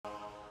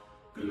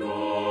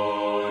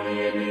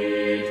Glory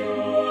be to the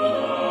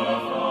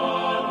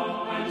Father,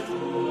 and to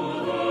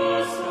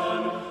the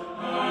Son,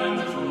 and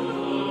to the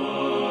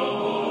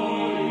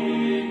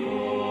Holy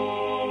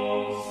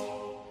Ghost,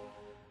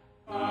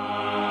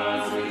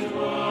 as it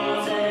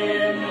was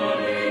in the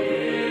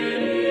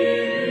beginning,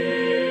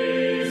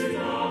 is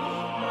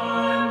now,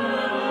 and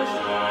ever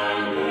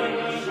shall be,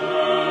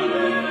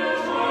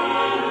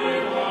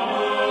 without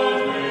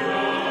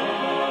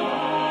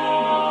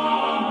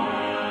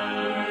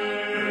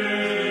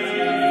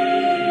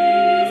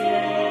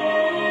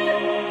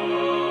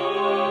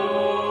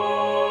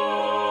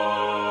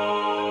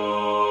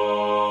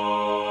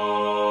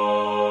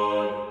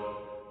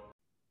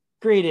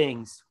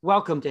Greetings.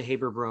 Welcome to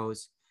Haber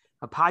Bros,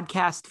 a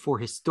podcast for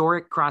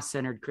historic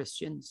cross-centered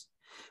Christians.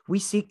 We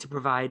seek to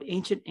provide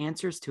ancient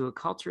answers to a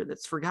culture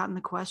that's forgotten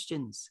the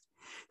questions.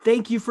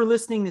 Thank you for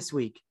listening this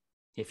week.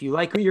 If you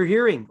like what you're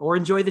hearing or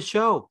enjoy the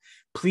show,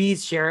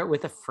 please share it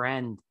with a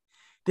friend.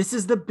 This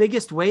is the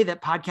biggest way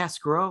that podcasts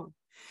grow.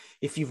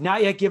 If you've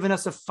not yet given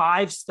us a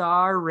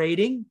 5-star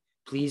rating,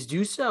 please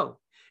do so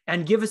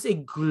and give us a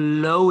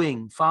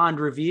glowing, fond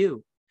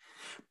review.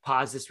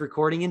 Pause this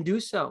recording and do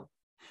so.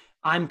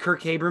 I'm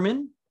Kirk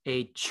Haberman,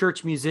 a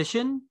church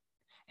musician,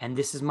 and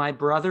this is my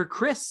brother,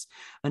 Chris,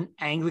 an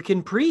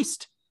Anglican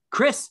priest.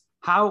 Chris,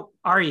 how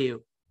are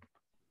you?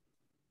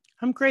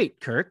 I'm great,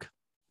 Kirk.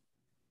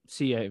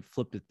 See, I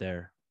flipped it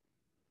there.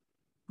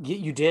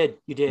 You did.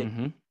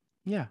 Mm-hmm.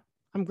 Yeah,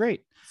 I'm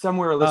great.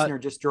 Somewhere a listener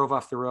just drove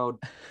off the road.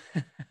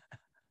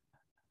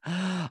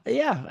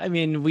 Yeah, I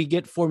mean, we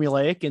get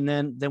formulaic, and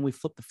then we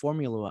flip the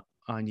formula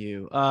on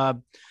you.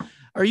 Are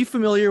you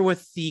familiar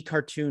with the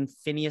cartoon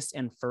Phineas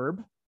and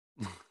Ferb?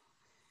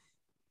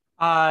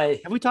 Have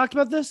we talked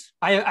about this?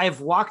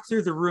 I've walked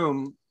through the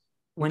room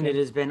when it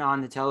has been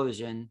on the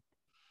television.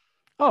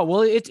 Oh,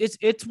 well,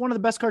 it's one of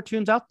the best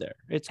cartoons out there.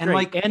 It's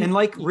great. And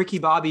like Ricky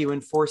Bobby when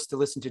forced to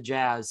listen to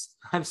jazz,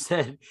 I've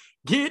said,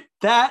 get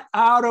that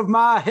out of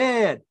my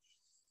head.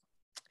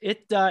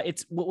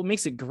 It's what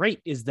makes it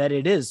great is that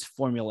it is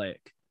formulaic.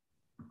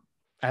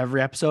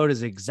 Every episode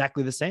is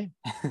exactly the same.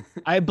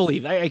 I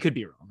believe. I could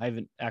be wrong. I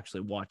haven't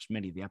actually watched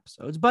many of the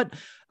episodes, but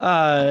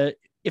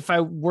if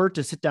I were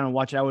to sit down and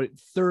watch it, I would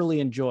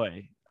thoroughly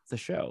enjoy the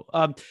show.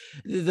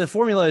 The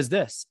formula is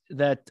this,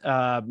 that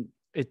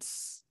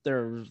it's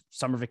their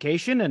summer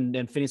vacation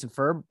and Phineas and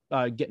Ferb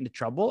get into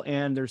trouble,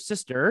 and their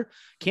sister,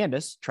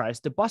 Candace,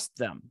 tries to bust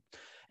them.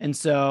 And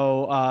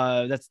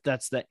so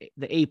that's the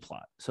A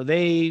plot. So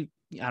they,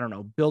 I don't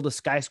know, build a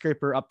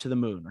skyscraper up to the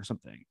moon or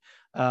something.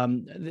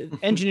 The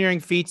engineering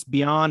feats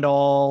beyond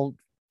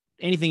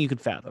anything you could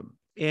fathom.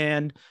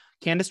 And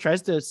Candace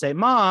tries to say,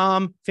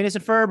 Mom, Phineas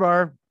and Ferb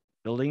are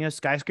building a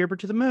skyscraper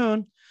to the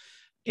moon.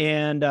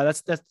 And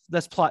that's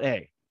plot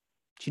A.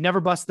 She never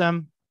busts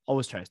them,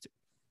 always tries to.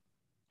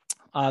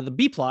 The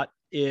B plot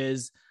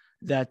is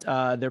that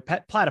their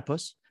pet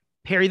platypus,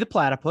 Perry the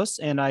platypus,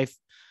 and I've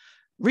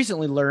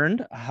recently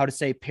learned how to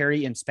say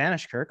Perry in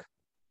Spanish, Kirk.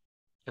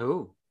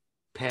 Oh,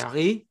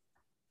 Perry?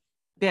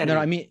 No,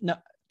 I mean, no,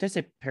 did I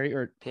say Perry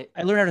or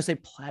I learned how to say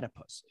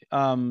platypus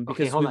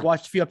because we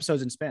watched a few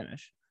episodes in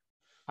Spanish.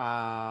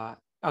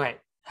 Okay.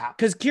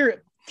 Because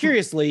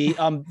curiously,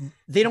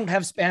 they don't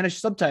have Spanish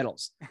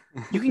subtitles.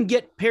 You can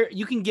get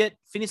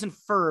Phineas and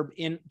Ferb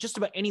in just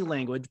about any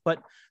language,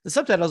 but the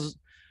subtitles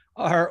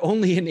are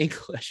only in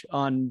English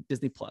on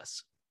Disney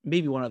Plus.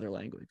 Maybe one other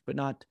language, but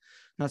not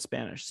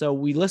Spanish. So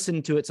we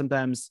listen to it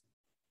sometimes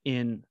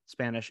in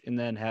Spanish and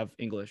then have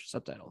English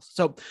subtitles.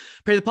 So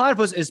Perry the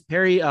platypus is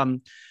Perry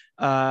el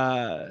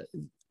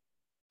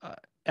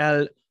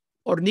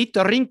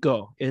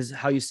ornitorrinco is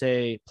how you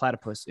say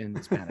platypus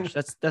in Spanish.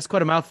 That's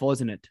quite a mouthful,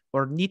 isn't it?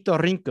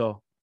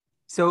 Ornitorrinco.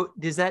 So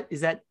is that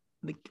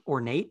like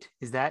ornate?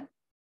 Is that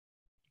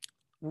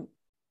a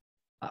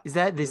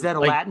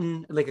like,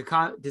 Latin, like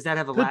does that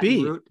have a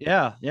Latin root?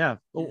 Yeah.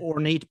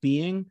 Ornate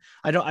being.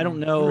 I don't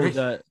know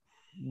the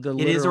literal...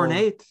 It is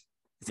ornate.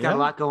 It's got a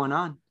lot going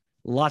on.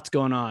 Lots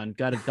going on.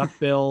 Got a duck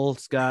bill.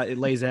 It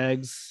lays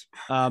eggs.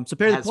 So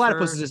Perry the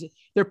platypus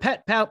their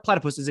pet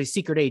platypus is a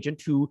secret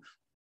agent who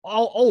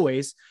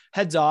always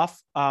heads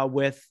off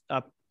with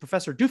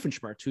Professor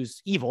Doofenshmirtz,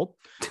 who's evil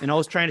and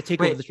always trying to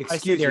take over the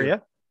tri-state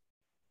area.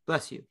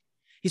 Bless you.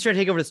 He's trying to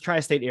take over this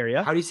tri-state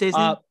area. How do you say his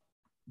name?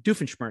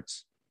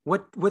 Doofenshmirtz.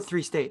 What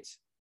 3 states?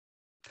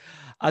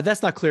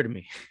 That's not clear to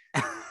me.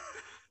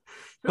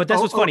 But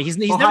that's what's funny. He's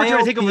Ohio, never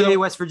trying to take over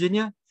West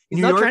Virginia. He's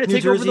not trying to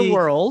take over the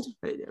world.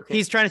 Okay.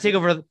 He's trying to take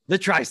over the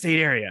tri-state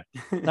area.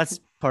 That's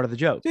part of the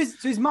joke. So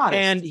he's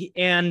modest.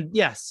 And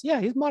yes,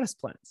 he's modest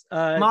plans.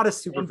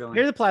 Modest supervillain.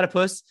 Here the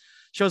platypus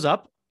shows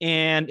up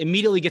and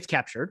immediately gets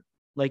captured,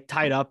 like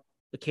tied up,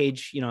 the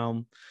cage,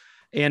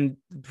 and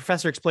the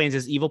professor explains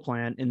his evil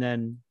plan, and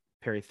then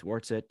Perry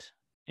thwarts it,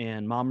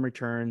 and Mom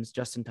returns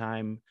just in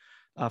time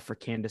for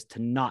Candace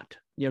to not,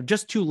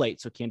 just too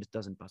late, so Candace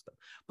doesn't bust up.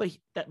 But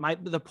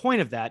the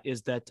point of that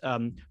is that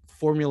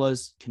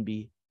formulas can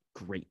be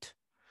great.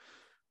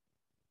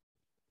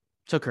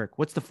 So Kirk,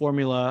 what's the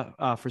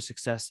formula for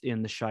success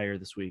in the Shire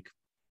this week?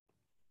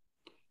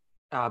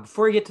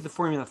 before I get to the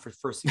formula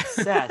for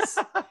success,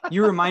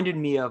 you reminded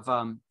me of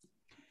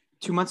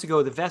 2 months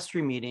ago, the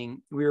vestry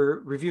meeting. We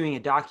were reviewing a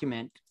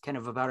document kind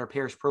of about our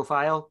parish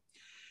profile.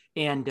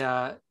 And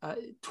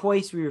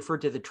twice we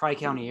referred to the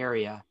Tri-County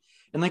area.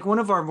 And like one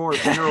of our more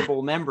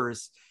venerable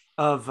members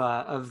of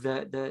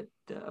the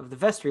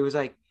vestry was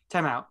like,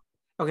 time out.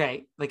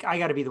 Okay, like I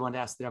got to be the one to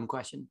ask the dumb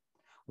question.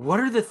 What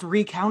are the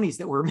 3 counties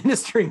that we're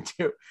ministering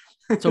to?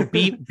 So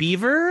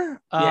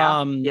Beaver,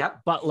 yeah.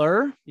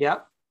 Butler, Yeah.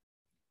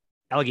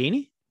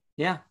 Allegheny.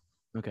 Yeah.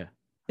 Okay.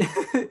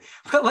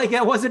 But like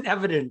it wasn't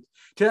evident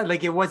to,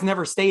 like it was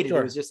never stated.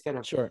 Sure. It was just kind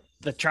of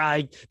The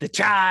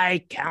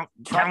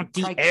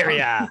Tri-County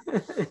area.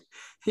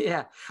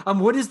 Yeah.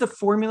 What is the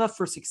formula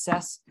for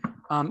success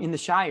in the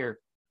Shire?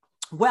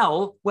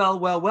 Well.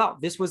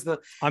 This was the.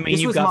 I mean,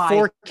 you've got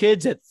 4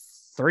 kids at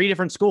 3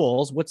 different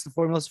schools. What's the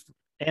formula?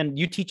 And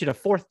you teach at a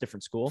 4th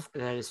different school.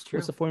 That is true.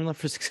 What's the formula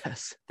for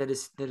success? That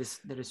is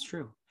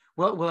true.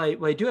 Well,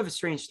 I do have a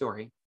strange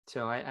story.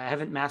 So I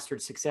haven't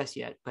mastered success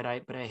yet, but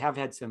I have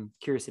had some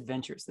curious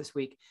adventures this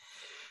week.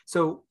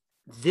 So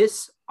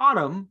this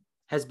autumn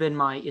has been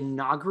my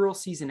inaugural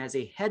season as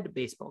a head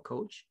baseball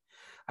coach.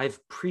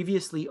 I've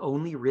previously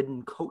only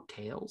ridden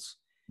coattails.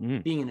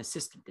 Being an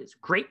assistant is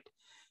great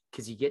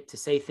because you get to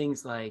say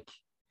things like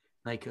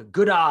a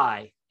good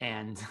eye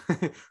and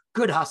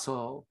good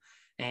hustle,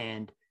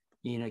 and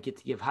get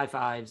to give high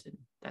fives, and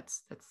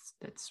that's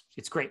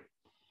it's great.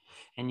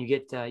 And you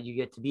get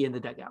to be in the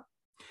dugout.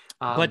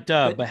 But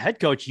head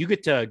coach, you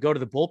get to go to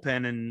the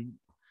bullpen and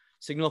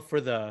signal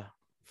for the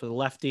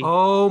lefty.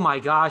 Oh my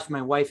gosh,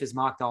 my wife has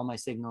mocked all my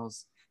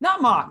signals.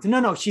 Not mocked.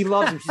 No, she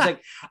loves them. She's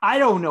like, I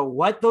don't know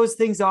what those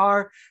things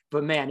are,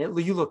 but man,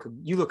 you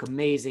look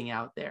amazing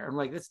out there. I'm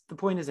like, the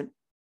point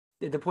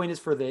is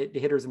for the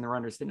hitters and the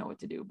runners to know what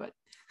to do. But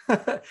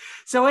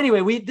so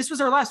anyway, this was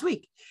our last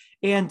week,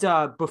 and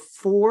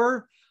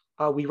before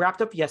we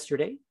wrapped up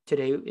yesterday.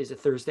 Today is a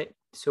Thursday,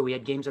 so we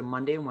had games on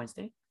Monday and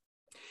Wednesday.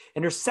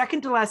 And our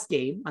second to last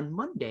game on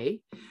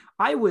Monday,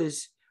 I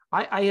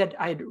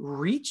had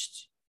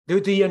reached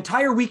the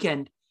entire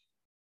weekend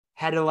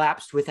had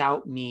elapsed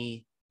without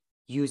me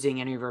using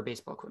any of our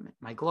baseball equipment,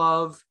 my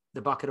glove,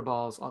 the bucket of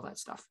balls, all that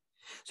stuff.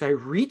 So I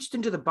reached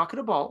into the bucket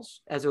of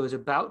balls as I was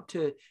about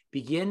to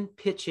begin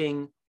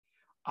pitching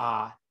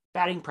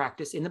batting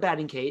practice in the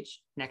batting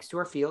cage next to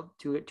our field,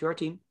 to our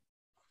team.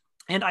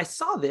 And I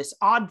saw this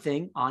odd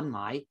thing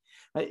on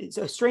it's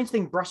a strange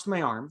thing brushed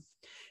my arm.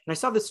 And I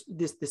saw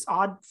this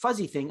odd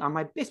fuzzy thing on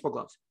my baseball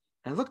gloves.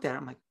 And I looked at it.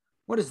 I'm like,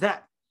 what is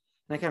that?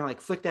 And I kind of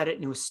like flicked at it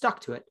and it was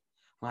stuck to it.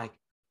 I'm like,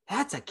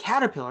 that's a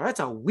caterpillar. That's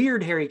a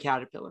weird hairy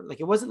caterpillar.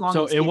 Like it wasn't long.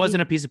 So it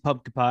wasn't a piece of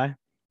pumpkin pie.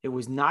 It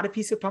was not a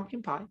piece of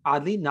pumpkin pie.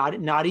 Oddly,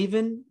 not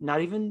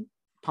even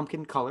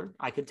pumpkin color.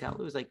 I could tell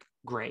it was like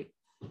gray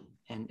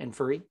and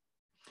furry.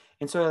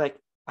 And so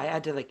I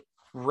had to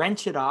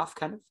wrench it off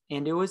kind of,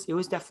 and it was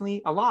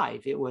definitely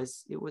alive. It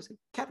was a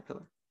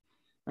caterpillar.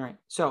 All right.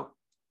 So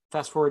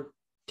fast forward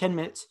 10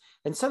 minutes,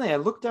 and suddenly I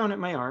look down at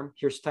my arm.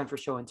 Here's time for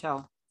show and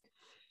tell.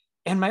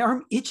 And my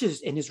arm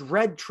itches and is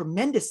red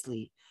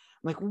tremendously.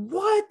 I'm like,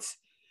 what?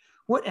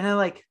 And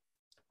I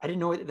didn't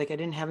know it. I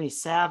didn't have any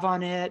salve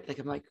on it.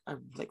 I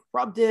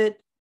rubbed it.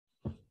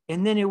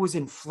 And then it was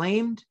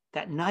inflamed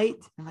that night.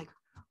 I'm like,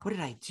 what did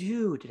I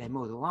do? Did I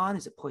mow the lawn?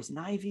 Is it poison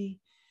ivy?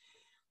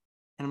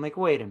 And I'm like,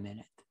 wait a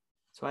minute.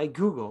 So I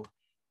Googled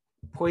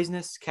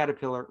poisonous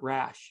caterpillar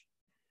rash.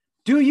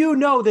 Do you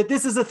know that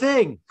this is a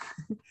thing?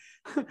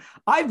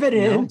 I've been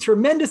in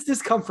tremendous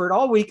discomfort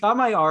all week on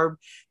my arm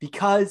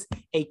because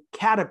a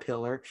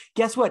caterpillar,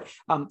 guess what?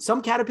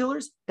 Some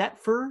caterpillars,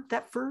 that fur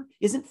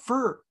isn't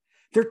fur.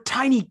 They're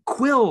tiny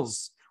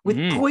quills with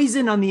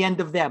poison on the end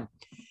of them.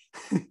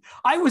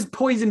 I was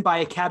poisoned by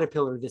a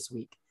caterpillar this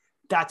week.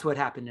 That's what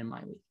happened in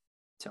my week.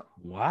 So,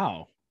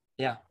 wow.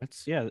 Yeah.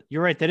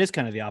 You're right. That is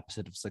kind of the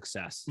opposite of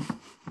success.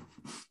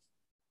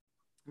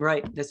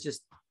 Right. That's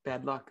just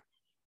bad luck.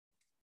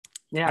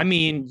 Yeah. I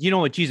mean, you know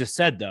what Jesus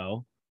said,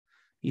 though?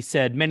 He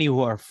said, many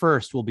who are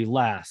first will be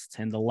last,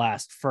 and the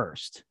last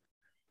first.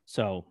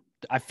 So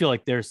I feel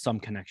like there's some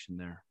connection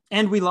there.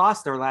 And we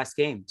lost our last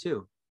game,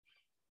 too.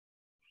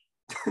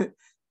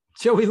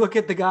 Shall we look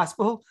at the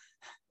gospel?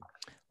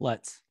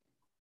 Let's.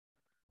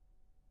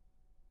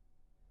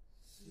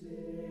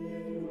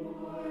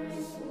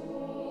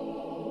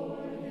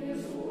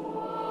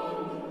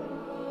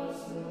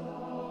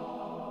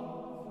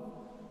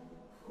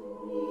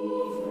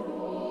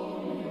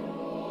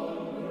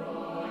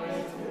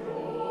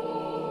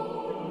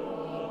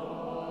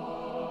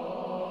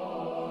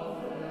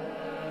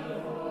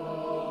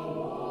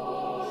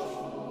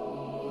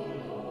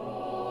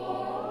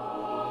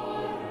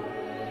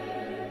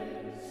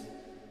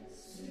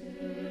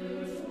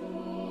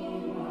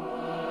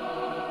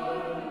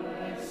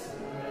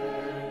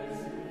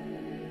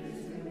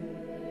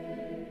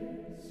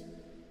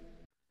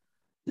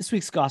 This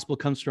week's gospel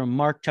comes from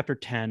Mark chapter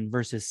 10,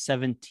 verses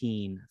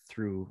 17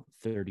 through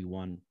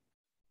 31.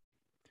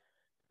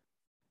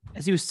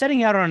 As he was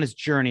setting out on his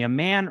journey, a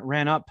man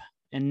ran up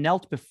and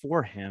knelt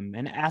before him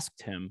and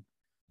asked him,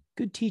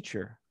 "Good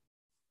teacher,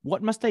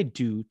 What must I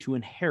do to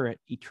inherit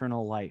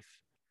eternal life?"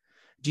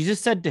 Jesus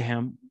said to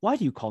him, "Why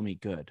do you call me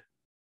good?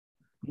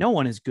 No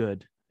one is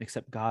good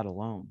except God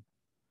alone.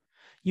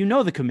 You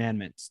know the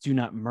commandments: do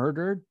not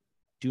murder,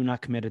 do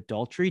not commit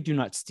adultery, do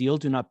not steal,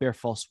 do not bear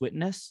false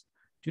witness,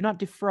 do not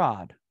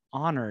defraud,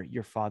 honor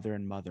your father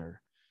and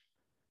mother."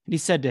 And he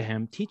said to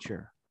him,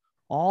 "Teacher,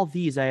 all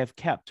these I have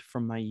kept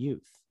from my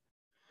youth."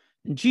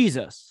 And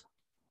Jesus,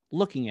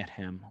 looking at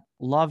him,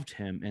 loved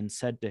him and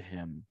said to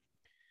him,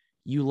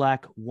 "You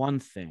lack one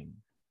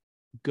thing.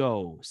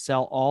 Go,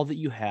 sell all that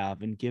you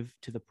have and give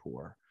to the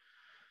poor,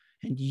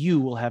 and you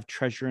will have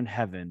treasure in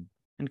heaven.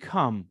 And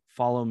come,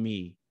 follow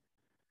me."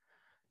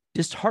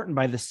 Disheartened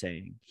by the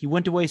saying, he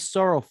went away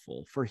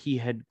sorrowful, for he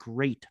had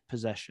great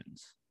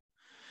possessions.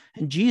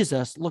 And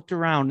Jesus looked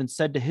around and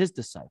said to his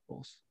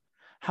disciples,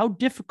 "How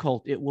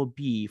difficult it will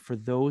be for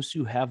those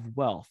who have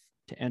wealth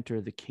to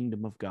enter the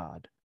kingdom of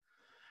God."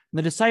 And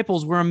the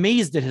disciples were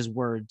amazed at his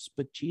words,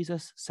 but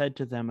Jesus said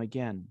to them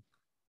again,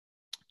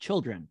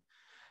 "Children,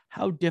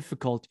 how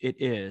difficult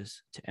it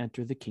is to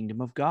enter the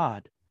kingdom of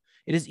God.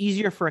 It is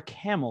easier for a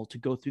camel to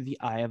go through the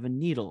eye of a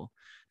needle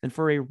than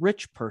for a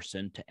rich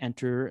person to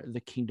enter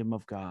the kingdom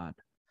of God."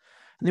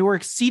 And they were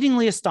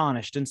exceedingly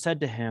astonished and said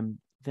to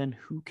him, "Then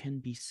who can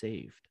be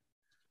saved?"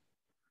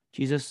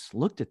 Jesus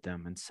looked at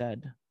them and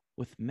said,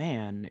 "With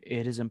man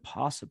it is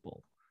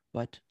impossible,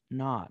 but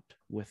not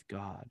with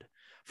God.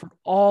 For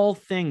all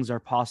things are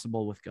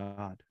possible with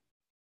God."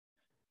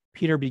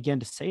 Peter began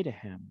to say to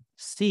him,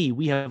 "See,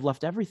 we have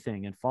left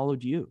everything and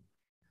followed you."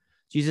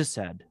 Jesus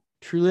said,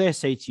 "Truly I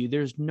say to you,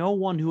 there's no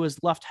one who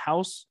has left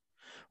house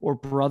or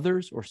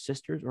brothers or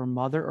sisters or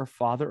mother or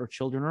father or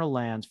children or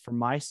lands for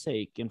my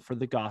sake and for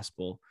the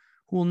gospel,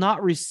 who will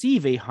not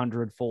receive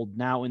 100-fold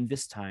now in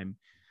this time,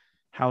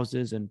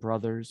 houses and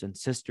brothers and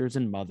sisters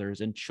and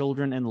mothers and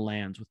children and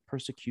lands with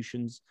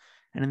persecutions,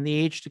 and in the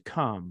age to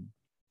come,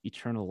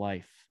 eternal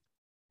life.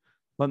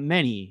 But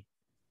many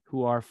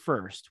who are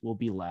first will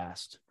be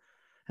last,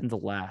 and the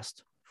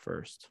last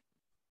first."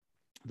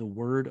 The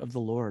word of the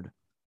Lord.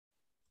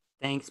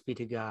 Thanks be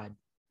to God.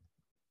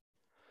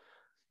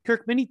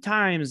 Kirk, many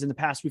times in the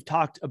past, we've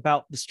talked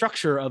about the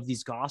structure of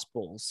these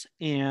gospels.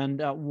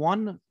 And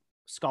one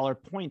scholar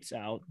points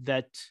out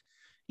that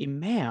a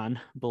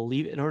man,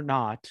 believe it or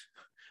not,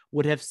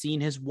 would have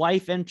seen his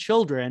wife and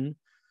children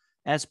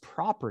as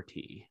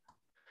property.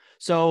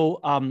 So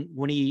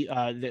when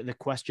the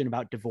question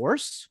about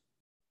divorce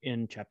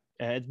at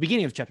the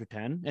beginning of chapter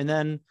 10, and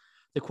then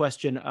the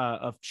question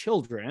of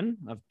children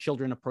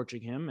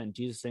approaching him and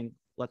Jesus saying,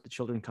 "Let the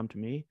children come to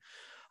me."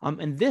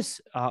 And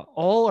this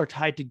all are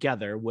tied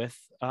together with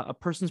a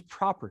person's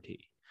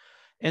property.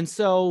 And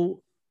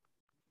so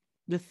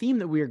the theme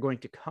that we are going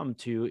to come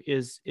to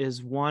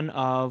is one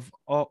of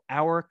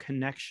our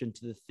connection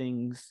to the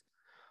things.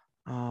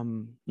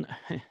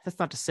 That's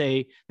not to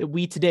say that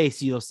we today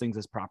see those things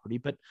as property,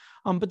 but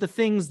the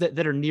things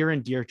that are near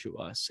and dear to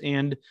us.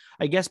 And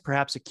I guess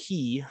perhaps a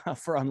key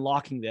for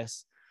unlocking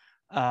this,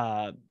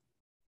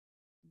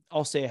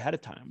 I'll say ahead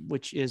of time,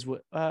 which is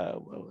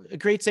a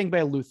great saying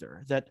by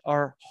Luther, that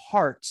our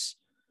hearts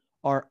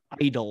are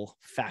idol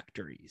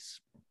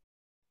factories.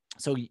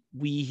 So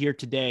we here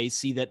today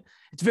see that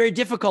it's very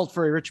difficult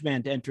for a rich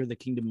man to enter the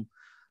kingdom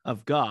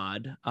of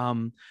God.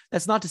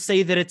 That's not to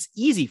say that it's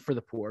easy for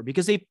the poor,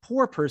 because a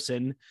poor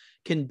person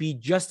can be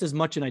just as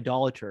much an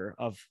idolater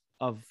of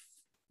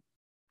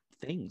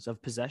things,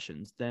 of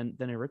possessions, than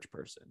a rich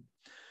person.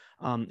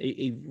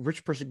 A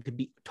rich person could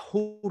be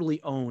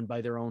totally owned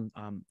by their own,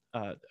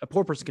 a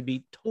poor person could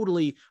be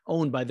totally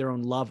owned by their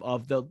own love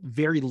of the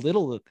very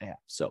little that they have.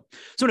 So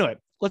anyway,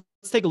 let's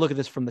take a look at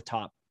this from the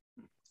top.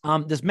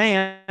 This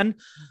man,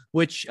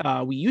 which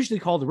we usually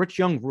call the rich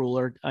young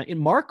ruler, in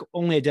Mark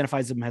only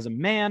identifies him as a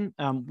man.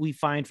 We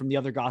find from the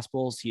other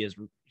gospels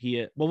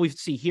we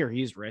see here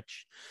he's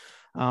rich.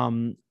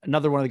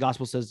 Another one of the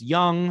gospels says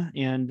young,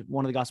 and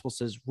one of the gospels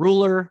says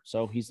ruler.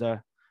 So he's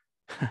the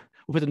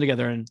we'll put them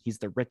together, and he's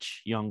the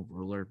rich young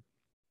ruler.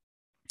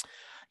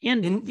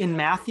 And In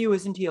Matthew,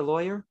 isn't he a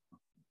lawyer?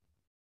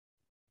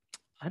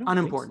 I don't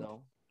Unimportant.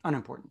 think so.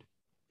 Unimportant.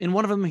 In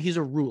one of them, he's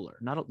a ruler,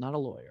 not a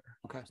lawyer.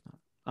 Okay.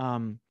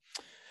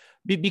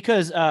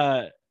 Because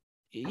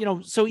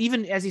so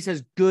even as he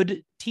says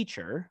good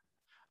teacher,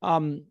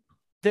 there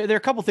are a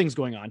couple things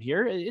going on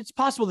here. It's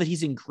possible that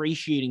he's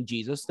ingratiating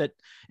Jesus,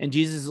 and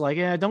Jesus is like,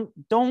 "Yeah,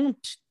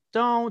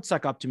 don't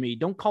suck up to me,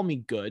 don't call me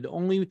good,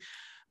 only."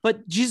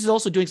 But Jesus is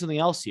also doing something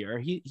else here.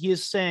 He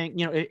is saying,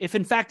 if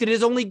in fact it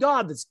is only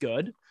God that's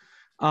good,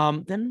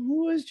 then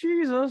who is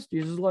Jesus?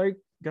 Jesus is like,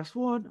 guess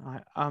what?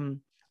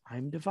 I'm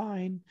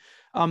divine.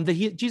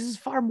 Jesus is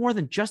far more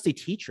than just a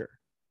teacher.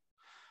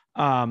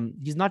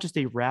 He's not just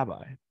a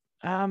rabbi.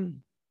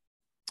 And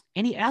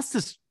he asks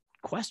this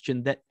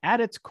question that at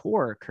its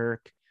core,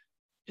 Kirk,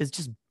 is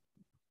just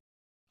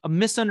a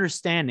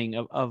misunderstanding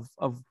of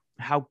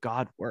how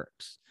God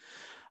works.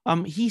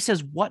 He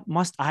says, "What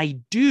must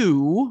I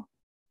do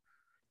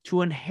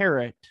to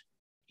inherit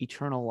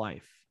eternal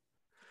life?"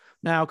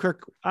 Now,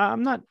 Kirk,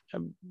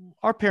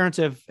 our parents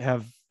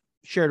have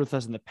shared with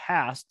us in the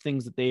past,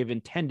 things that they've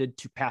intended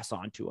to pass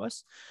on to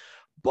us.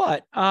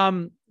 But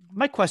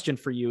my question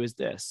for you is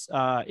this: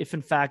 if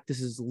in fact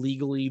this is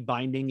legally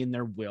binding in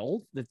their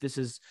will, that this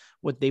is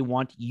what they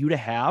want you to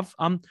have,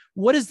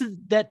 what is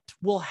it that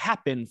will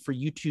happen for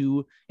you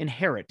to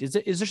inherit? Is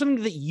there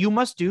something that you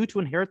must do to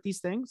inherit these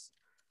things?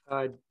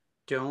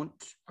 Don't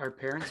our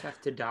parents have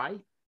to die?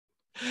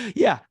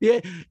 Yeah.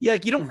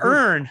 Like you don't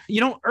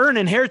earn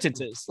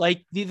inheritances.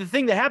 Like the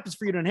thing that happens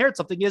for you to inherit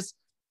something is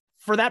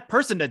for that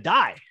person to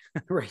die.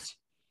 Right.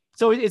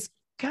 So it's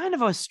kind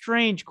of a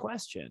strange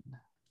question.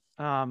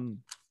 And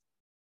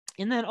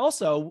then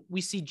also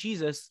we see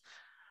Jesus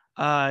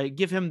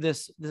give him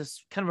this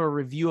kind of a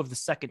review of the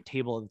second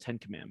table of the 10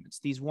 Commandments.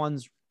 These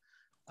ones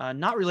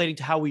not relating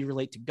to how we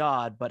relate to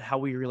God, but how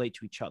we relate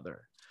to each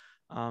other.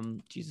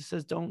 Jesus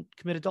says, don't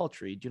commit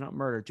adultery, do not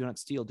murder, do not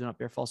steal, do not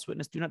bear false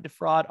witness, do not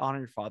defraud, honor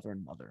your father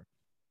and mother.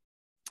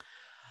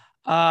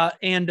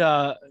 And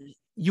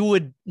you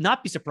would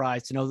not be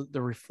surprised to know that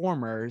the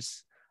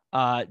reformers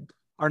are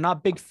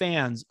not big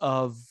fans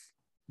of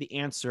the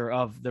answer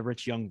of the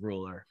rich young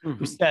ruler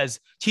who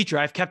says, teacher,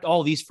 I've kept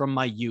all these from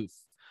my youth.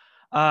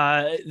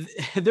 They're a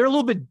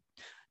little bit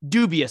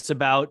dubious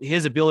about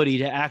his ability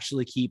to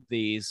actually keep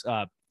these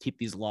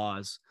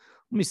laws.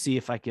 Let me see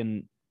if I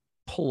can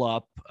pull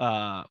up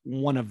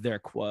one of their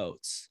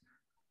quotes.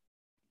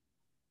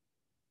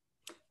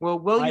 Well,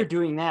 while you're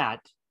doing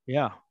that,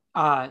 yeah.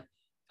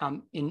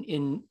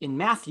 In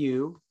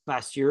Matthew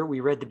last year,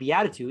 we read the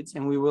Beatitudes,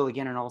 and we will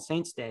again on All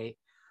Saints Day.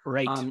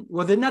 Right.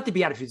 Well, they're not the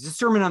Beatitudes, the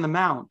Sermon on the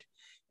Mount.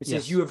 It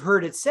says, you have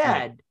heard it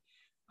said,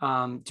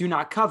 do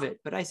not covet.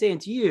 But I say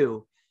unto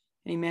you,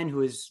 any man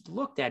who has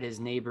looked at his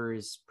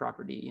neighbor's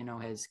property,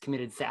 has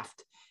committed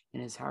theft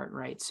in his heart,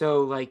 right?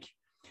 So like,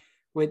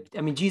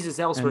 Jesus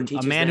elsewhere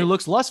teaches a man who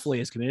looks lustfully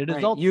has committed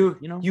adultery.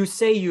 You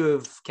say you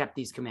have kept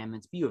these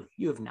commandments, but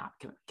you have not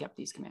kept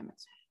these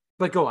commandments.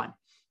 But go on.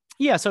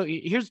 Yeah. So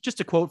here's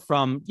just a quote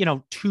from,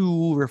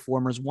 two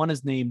reformers. One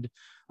is named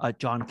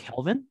John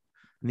Calvin,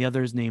 and the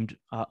other is named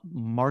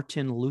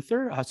Martin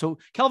Luther. So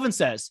Calvin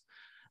says,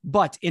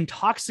 but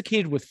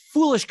intoxicated with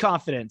foolish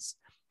confidence,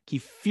 he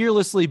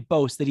fearlessly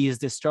boasts that he has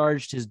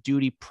discharged his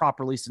duty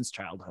properly since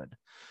childhood.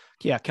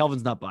 Yeah,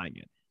 Calvin's not buying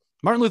it.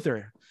 Martin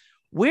Luther,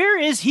 where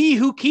is he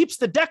who keeps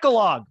the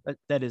Decalogue?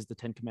 That is the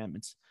 10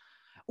 Commandments.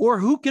 Or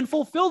who can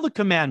fulfill the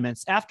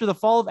commandments? After the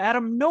fall of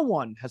Adam, no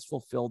one has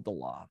fulfilled the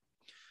law.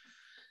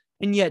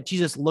 And yet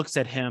Jesus looks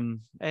at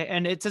him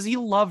and it says he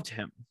loved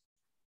him.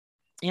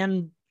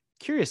 And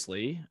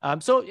curiously,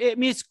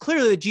 it's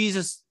clear that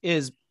Jesus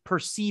is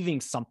perceiving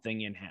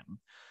something in him.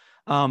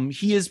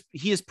 He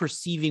is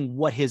perceiving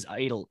what his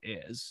idol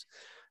is.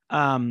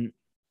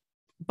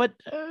 But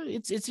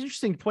it's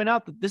interesting to point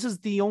out that this is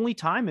the only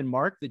time in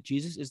Mark that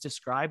Jesus is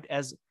described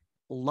as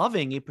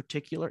loving a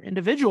particular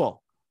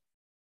individual.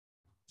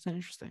 Isn't that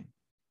interesting?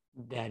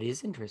 That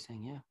is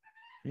interesting. Yeah.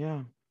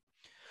 Yeah.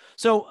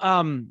 So,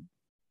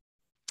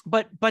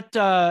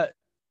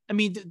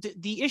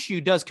 the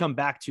issue does come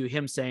back to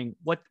him saying,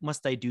 what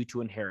must I do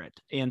to inherit?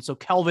 And so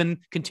Calvin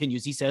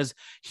continues, he says,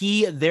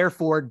 he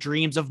therefore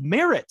dreams of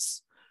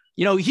merits.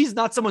 He's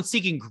not someone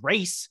seeking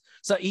grace.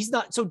 So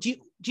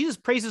Jesus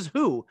praises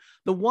who?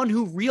 The one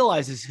who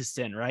realizes his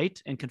sin,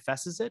 right? And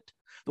confesses it.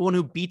 The one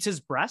who beats his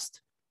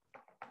breast,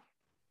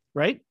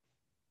 right?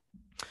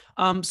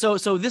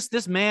 So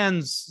this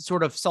man's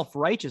sort of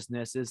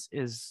self-righteousness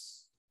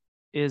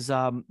is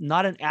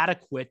not an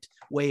adequate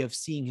way of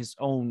seeing his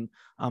own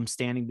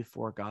standing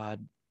before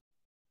God.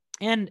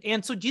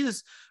 And so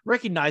Jesus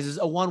recognizes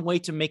a one way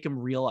to make him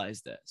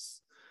realize this.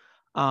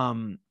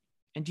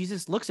 And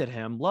Jesus looks at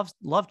him,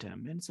 loved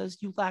him, and says,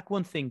 you lack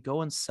one thing.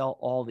 Go and sell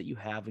all that you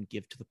have and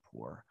give to the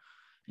poor,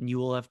 and you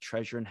will have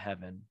treasure in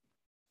heaven.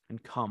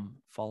 And come,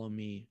 follow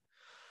me.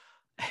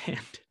 And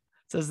it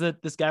says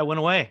that this guy went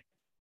away,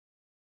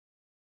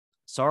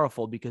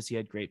 sorrowful because he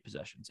had great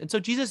possessions. And so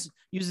Jesus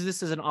uses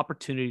this as an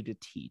opportunity to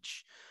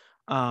teach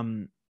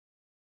about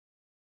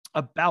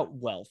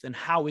wealth and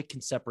how it can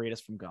separate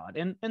us from God.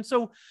 And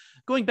so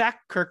going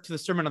back, Kirk, to the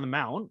Sermon on the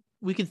Mount,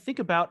 we can think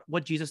about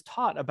what Jesus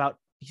taught about,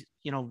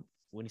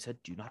 when he said,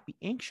 do not be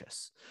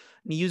anxious.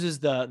 And he uses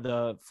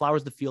the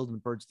flowers of the field and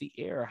the birds of the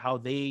air, how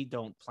they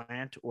don't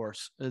plant or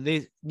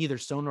they neither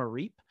sow nor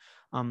reap.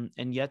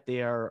 And yet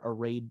they are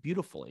arrayed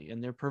beautifully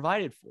and they're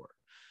provided for.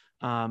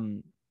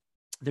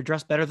 They're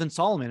dressed better than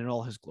Solomon in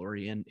all his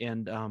glory. And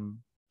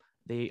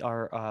they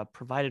are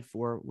provided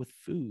for with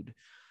food.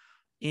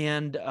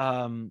 And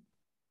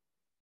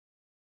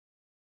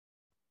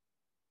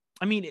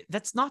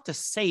that's not to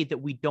say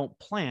that we don't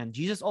plan.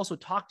 Jesus also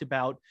talked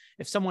about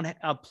if someone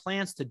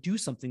plans to do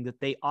something that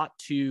they ought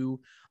to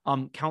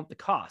count the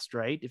cost,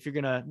 right? If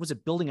you're was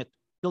it building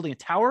a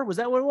tower? Was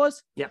that what it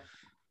was? Yeah.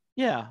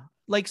 Yeah.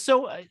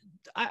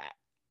 I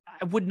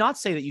would not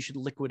say that you should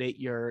liquidate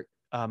your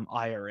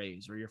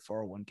IRAs or your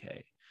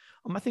 401k.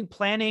 I think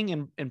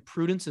planning and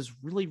prudence is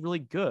really, really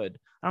good.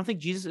 I don't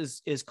think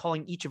Jesus is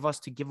calling each of us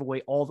to give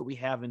away all that we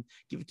have and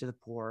give it to the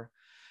poor.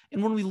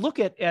 And when we look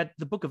at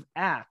the book of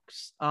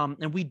Acts,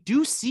 and we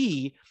do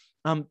see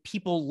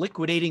people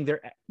liquidating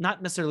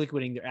not necessarily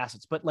liquidating their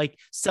assets, but like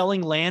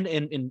selling land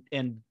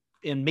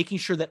and making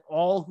sure that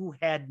all who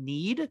had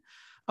need,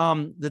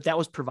 that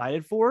was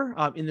provided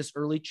for in this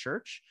early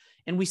church.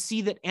 And we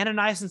see that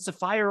Ananias and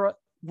Sapphira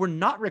were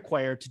not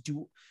required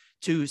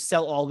to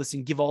sell all this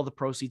and give all the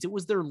proceeds. It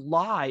was their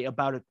lie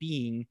about it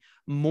being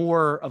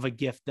more of a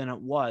gift than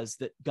it was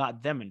that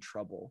got them in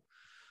trouble.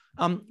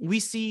 We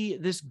see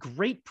this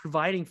great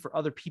providing for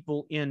other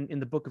people in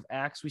the book of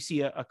Acts. We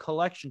see a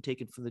collection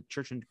taken for the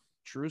church in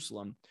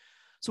Jerusalem.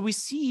 So we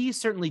see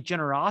certainly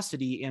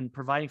generosity in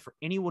providing for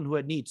anyone who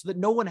had needs, so that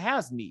no one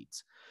has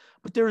needs.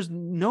 But there's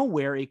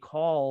nowhere a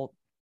call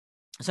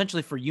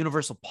essentially for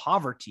universal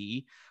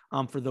poverty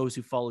for those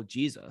who follow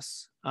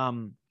Jesus.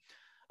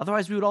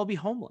 Otherwise, we would all be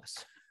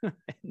homeless,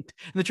 and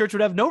the church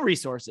would have no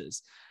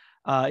resources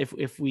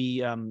if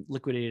we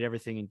liquidated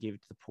everything and gave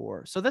it to the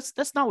poor. So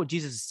that's not what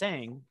Jesus is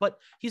saying, but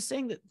he's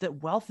saying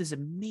that wealth is a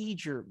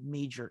major,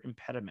 major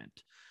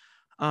impediment.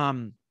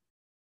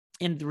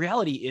 And the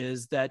reality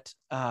is that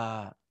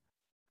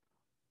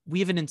we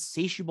have an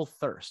insatiable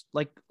thirst.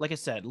 Like I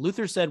said,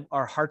 Luther said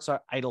our hearts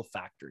are idol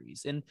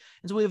factories. And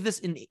so we have this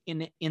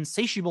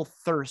insatiable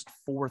thirst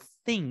for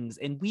things.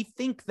 And we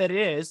think that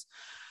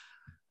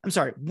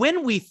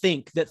when we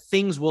think that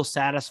things will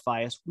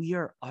satisfy us, we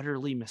are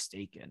utterly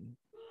mistaken.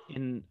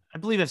 And I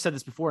believe I've said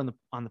this before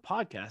on the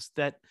podcast,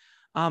 that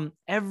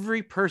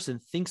every person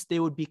thinks they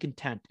would be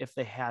content if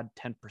they had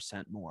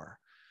 10% more.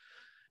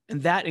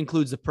 And that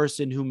includes the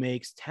person who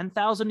makes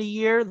 $10,000 a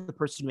year, the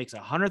person who makes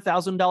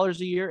 $100,000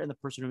 a year, and the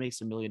person who makes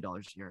 $1 million a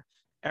year.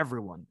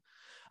 Everyone.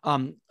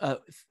 I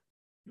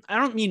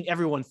don't mean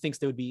everyone thinks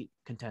they would be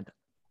content.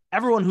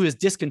 Everyone who is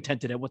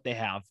discontented at what they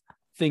have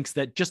thinks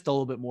that just a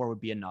little bit more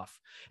would be enough.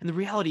 And the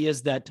reality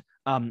is that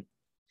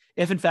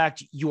if in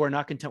fact you are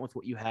not content with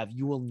what you have,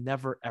 you will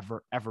never,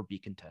 ever, ever be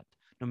content,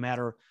 no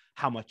matter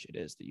how much it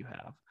is that you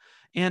have.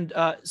 And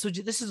so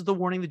this is the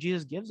warning that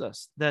Jesus gives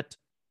us, that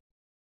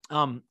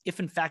if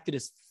in fact it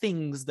is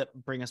things that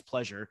bring us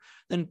pleasure,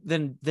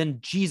 then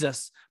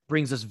Jesus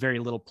brings us very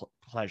little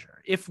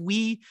pleasure. If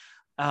we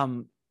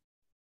have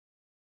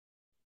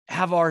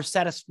our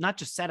not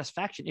just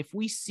satisfaction, if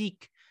we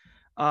seek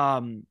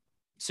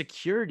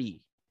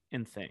security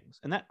in things,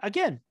 and that,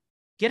 again,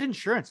 get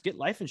insurance, get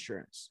life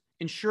insurance,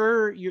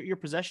 insure your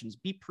possessions,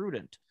 be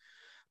prudent.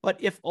 But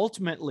if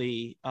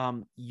ultimately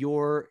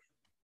your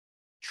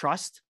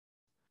trust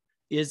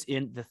is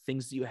in the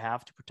things that you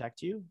have to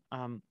protect you,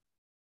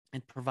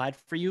 and provide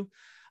for you,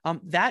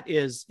 that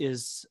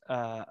is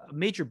a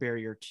major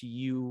barrier to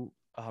you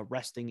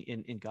resting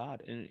in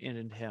God and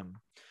in Him.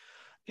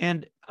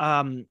 And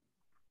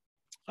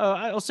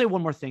I'll say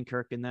one more thing,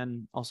 Kirk, and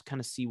then I'll kind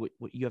of see what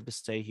you have to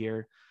say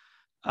here.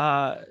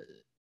 There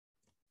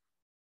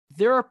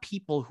are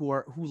people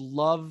who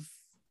love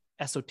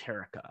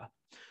esoterica,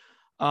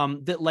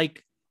 that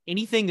like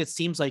anything that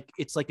seems like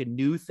it's like a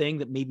new thing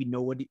that maybe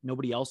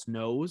nobody else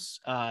knows.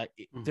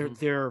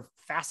 They're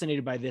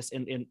fascinated by this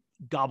and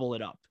gobble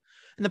it up.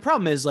 And the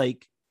problem is,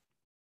 like,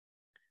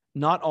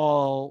 not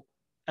all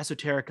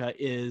esoterica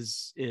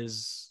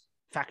is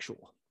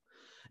factual.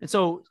 And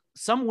so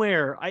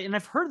somewhere,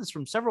 I've heard this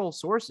from several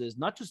sources,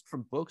 not just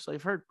from books.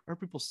 I've heard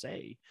people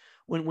say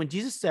when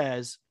Jesus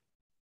says,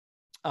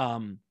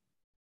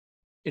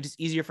 it is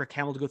easier for a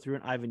camel to go through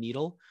an eye of a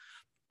needle.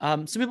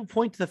 Some people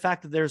point to the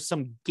fact that there's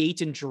some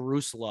gate in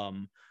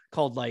Jerusalem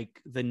called like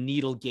the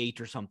Needle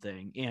Gate or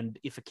something. And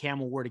if a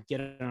camel were to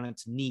get it on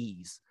its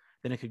knees,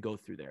 then it could go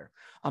through there.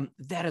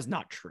 That is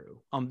not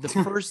true.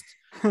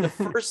 The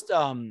first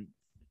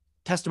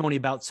testimony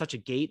about such a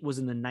gate was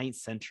in the 9th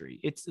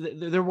century.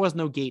 There was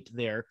no gate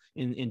there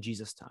in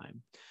Jesus'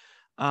 time.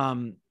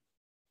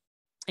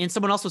 And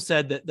someone also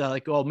said that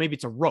like, well, maybe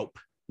it's a rope,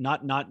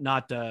 not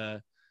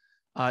that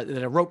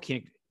a rope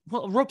can't.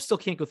 Well, a rope still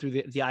can't go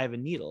through the eye of a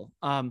needle.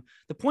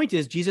 The point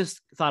is, Jesus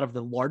thought of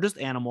the largest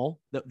animal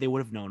that they would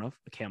have known of,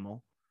 a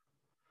camel,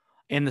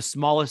 and the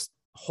smallest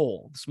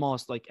hole, the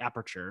smallest like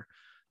aperture.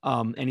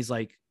 And he's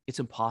like, it's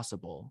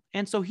impossible.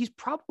 And so he's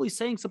probably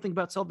saying something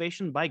about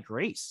salvation by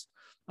grace,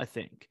 I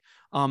think,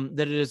 that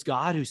it is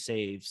God who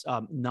saves,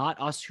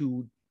 not us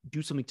who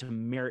do something to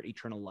merit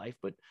eternal life,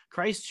 but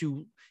Christ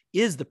who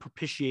is the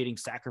propitiating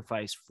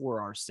sacrifice for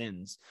our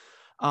sins.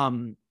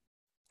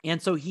 And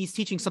so he's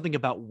teaching something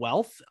about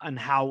wealth and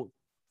how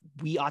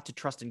we ought to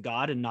trust in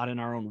God and not in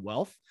our own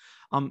wealth.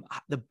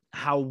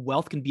 How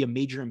wealth can be a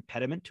major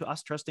impediment to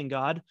us trusting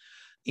God.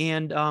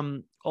 And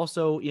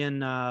also in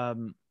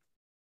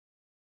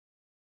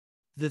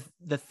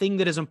the thing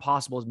that is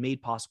impossible is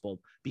made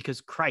possible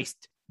because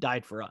Christ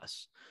died for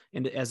us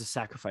and as a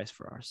sacrifice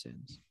for our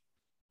sins.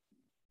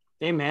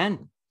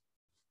 Amen.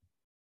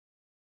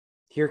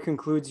 Here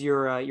concludes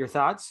your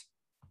thoughts.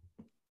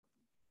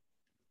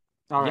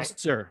 All right.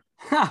 Yes, sir.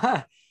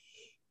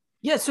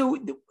 Yeah. So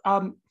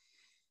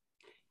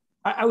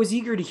I was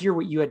eager to hear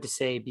what you had to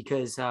say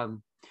because I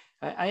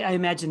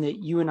imagine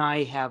that you and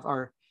I have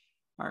our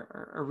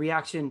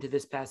reaction to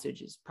this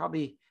passage is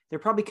they're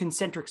probably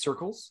concentric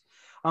circles.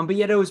 But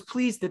yet I was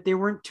pleased that they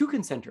weren't too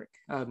concentric.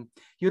 You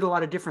had a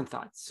lot of different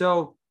thoughts.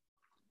 So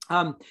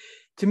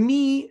To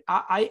me,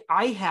 I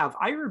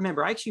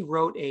remember I actually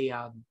wrote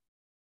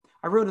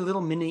I wrote a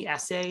little mini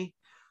essay.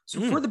 So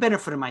for the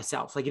benefit of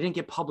myself, like it didn't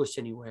get published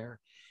anywhere,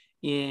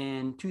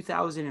 in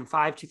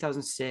 2005,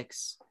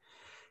 2006,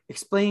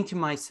 explaining to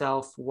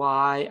myself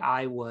why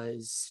I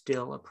was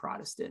still a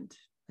Protestant.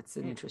 That's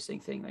an interesting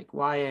thing. Like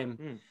why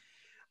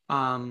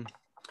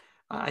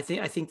I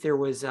think there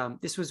was,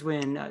 this was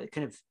when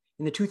kind of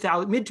in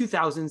the mid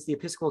 2000s, the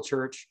Episcopal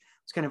Church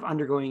was kind of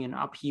undergoing an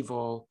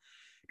upheaval,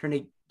 trying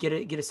to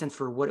get a sense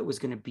for what it was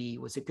going to be.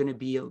 Was it going to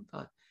be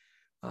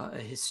a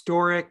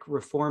historic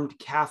Reformed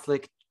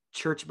Catholic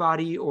church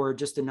body or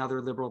just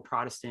another liberal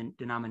Protestant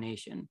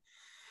denomination?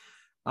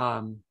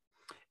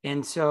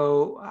 And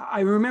so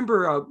I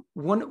remember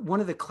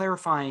one of the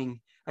clarifying,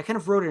 I kind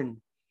of wrote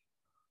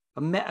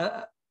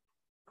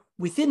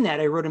within that,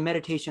 I wrote a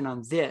meditation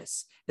on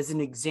this as an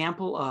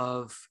example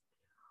of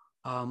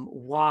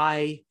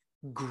why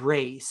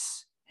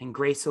grace and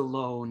grace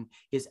alone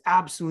is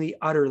absolutely,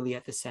 utterly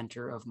at the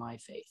center of my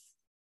faith.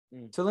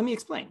 So let me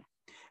explain.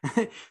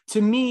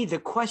 To me, the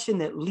question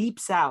that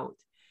leaps out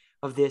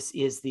of this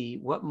is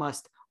what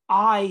must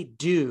I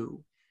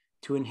do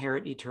to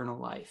inherit eternal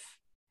life?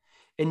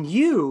 And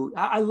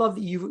I love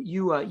that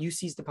you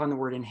seized upon the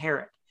word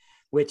inherit,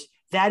 which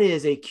that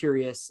is a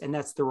curious, and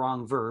that's the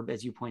wrong verb,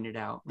 as you pointed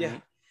out.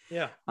 Right?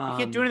 Yeah. You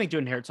can't do anything to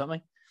inherit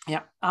something.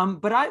 Yeah.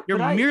 You're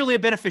merely a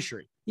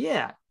beneficiary.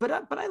 Yeah. But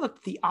I looked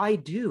at the I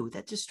do.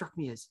 That just struck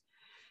me as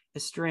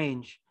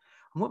strange.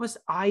 And what must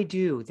I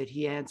do that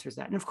he answers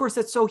that? And of course,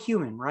 that's so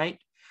human, right?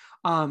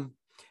 And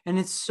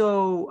it's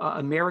so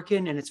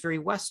American, and it's very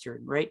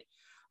Western, right?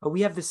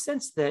 We have the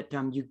sense that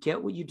you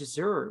get what you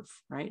deserve,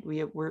 right?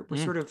 We're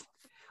sort of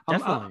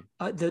definitely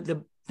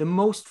the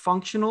most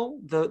functional,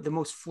 the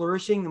most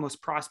flourishing, the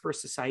most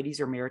prosperous societies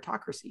are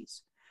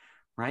meritocracies,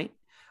 right?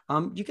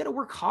 You got to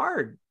work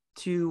hard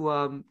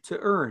to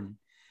earn.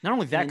 Not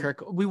only that,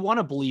 Kirk, we want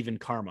to believe in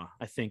karma,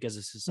 I think, as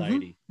a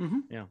society.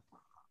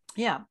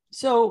 Yeah.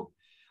 So,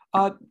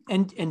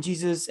 and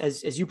Jesus,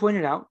 as you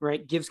pointed out,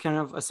 right, gives kind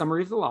of a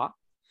summary of the law.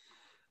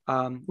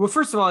 Well,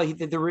 first of all, I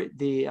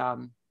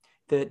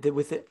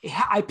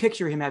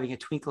picture him having a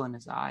twinkle in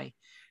his eye,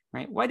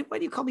 right? Why do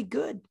you call me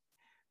good?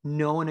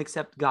 No one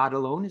except God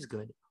alone is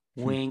good.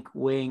 Wink,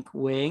 wink,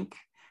 wink,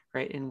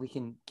 right? And we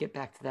can get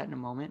back to that in a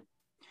moment.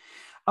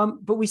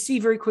 But we see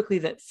very quickly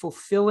that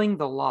fulfilling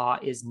the law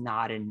is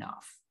not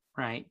enough,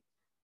 right?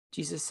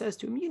 Jesus says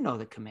to him, you know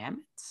the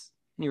commandments.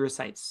 And he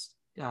recites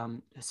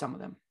some of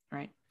them,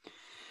 right?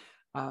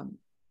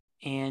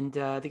 And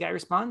the guy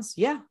responds,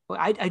 yeah, well,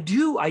 I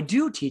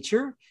do,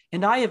 teacher.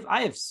 And I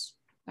have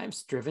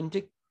striven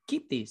to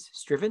keep these.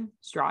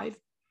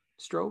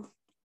 Strove,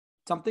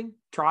 something,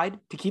 tried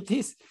to keep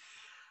these.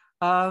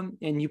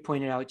 And you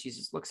pointed out,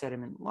 Jesus looks at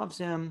him and loves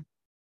him.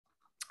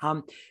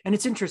 And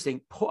it's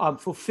interesting,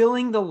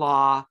 fulfilling the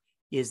law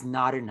is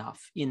not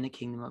enough in the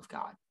kingdom of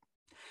God.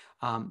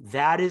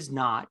 That is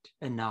not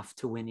enough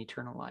to win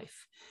eternal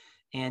life.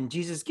 And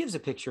Jesus gives a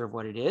picture of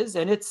what it is.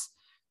 And it's,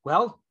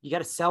 well, you got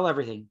to sell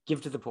everything,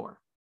 give to the poor,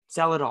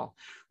 sell it all,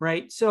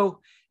 right? So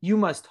you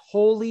must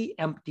wholly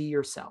empty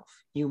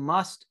yourself. You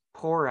must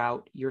pour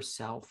out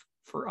yourself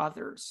for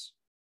others.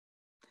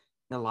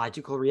 The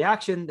logical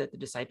reaction that the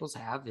disciples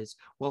have is,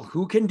 well,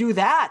 who can do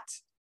that?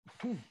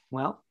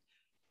 Well,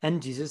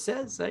 and Jesus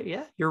says,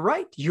 yeah, you're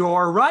right.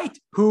 You're right.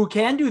 Who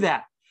can do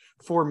that?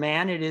 For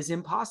man, it is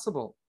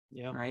impossible.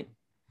 Yeah. Right.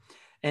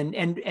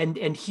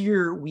 And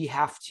here we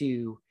have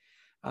to,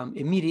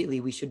 immediately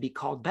we should be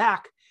called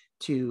back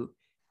to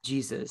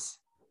Jesus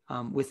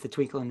with the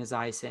twinkle in his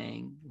eye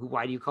saying,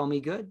 why do you call me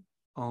good?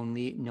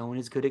 Only no one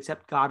is good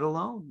except God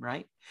alone.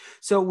 Right.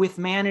 So with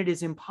man, it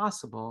is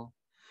impossible.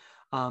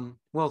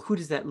 Well, who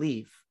does that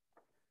leave?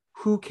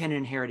 Who can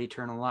inherit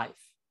eternal life?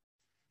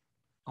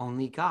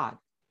 Only God.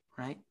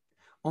 Right?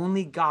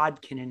 Only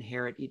God can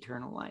inherit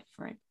eternal life,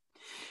 right?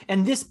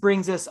 And this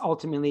brings us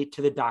ultimately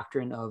to the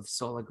doctrine of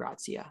sola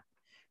gratia,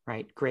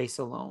 right? Grace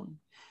alone.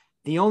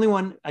 The only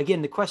one,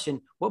 again, the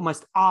question, what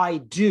must I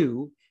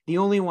do? The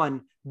only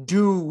one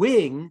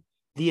doing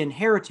the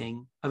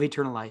inheriting of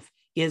eternal life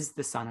is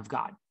the Son of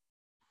God,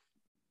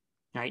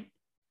 right?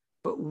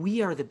 But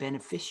we are the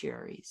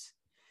beneficiaries.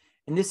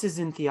 And this is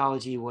in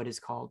theology what is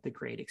called the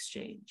great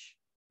exchange.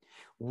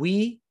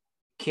 We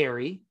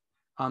carry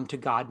to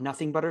God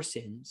nothing but our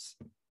sins,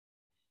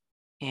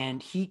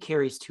 and he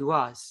carries to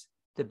us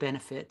the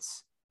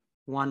benefits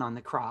won on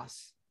the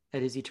cross,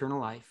 that is eternal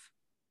life,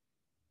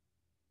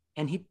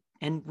 and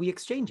we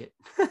exchange it.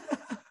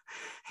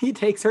 He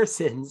takes our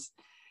sins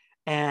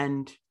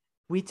and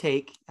we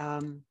take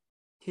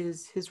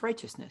his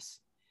righteousness,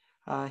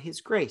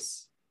 his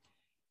grace,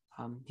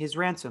 his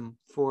ransom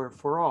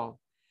for all.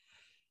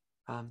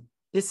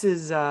 This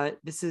is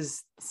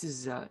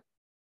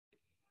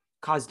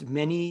caused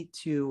many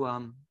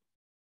to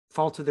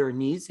fall to their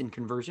knees in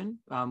conversion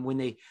when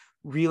they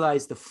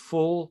realize the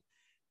full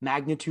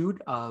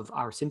magnitude of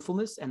our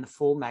sinfulness and the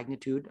full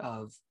magnitude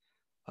of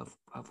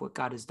what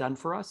God has done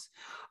for us.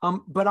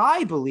 But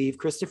I believe,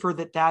 Christopher,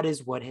 that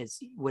is what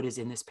is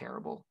in this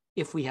parable.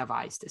 if we have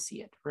eyes to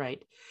see it,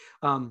 right?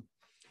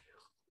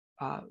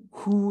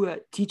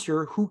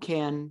 Teacher, who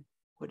can,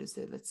 what is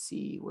it? Let's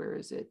see, where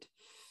is it?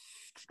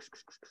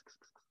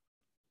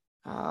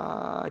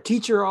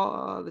 Teacher,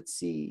 let's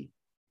see.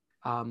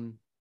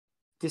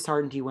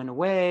 Disheartened, he went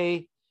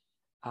away.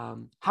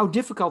 How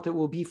difficult it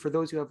will be for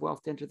those who have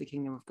wealth to enter the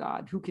kingdom of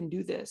God. Who can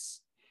do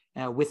this?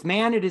 With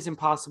man, it is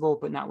impossible,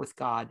 but not with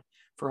God,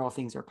 for all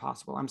things are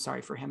possible. I'm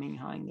sorry for hemming and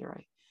hawing there.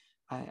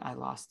 I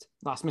lost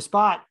my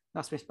spot.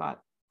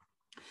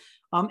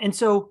 And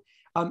so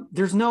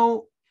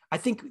I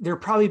think there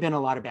have probably been a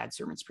lot of bad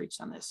sermons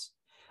preached on this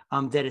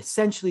that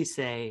essentially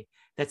say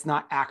that's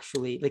not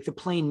actually, like, the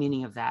plain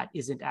meaning of that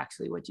isn't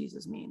actually what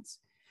Jesus means.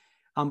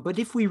 But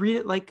if we read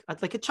it like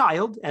a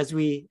child, as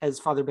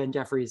Father Ben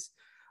Jeffries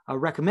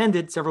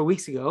recommended several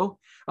weeks ago,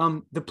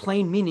 the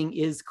plain meaning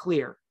is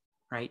clear,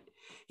 right?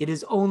 It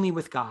is only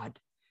with God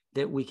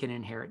that we can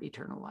inherit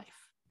eternal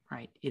life,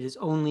 right? It is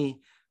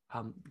only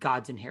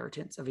God's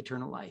inheritance of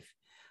eternal life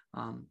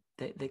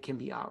that can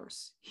be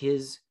ours.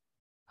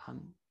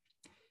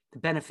 The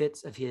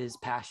benefits of his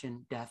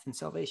passion, death, and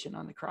salvation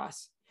on the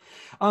cross.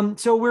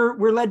 So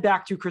we're led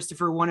back to,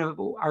 Christopher, one of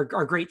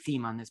our great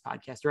theme on this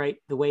podcast, right?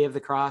 The way of the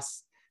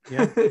cross,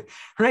 Yeah.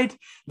 right?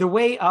 The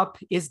way up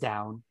is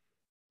down.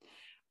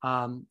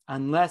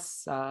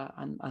 Unless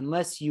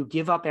you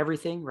give up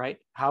everything, right?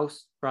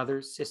 House,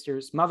 brothers,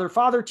 sisters, mother,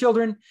 father,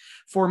 children,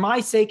 for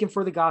my sake and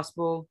for the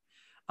gospel,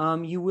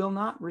 you will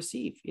not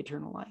receive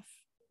eternal life,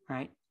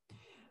 right?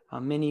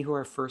 Many who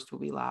are first will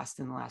be last,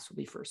 and the last will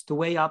be first. The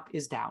way up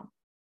is down.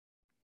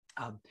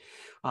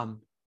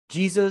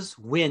 Jesus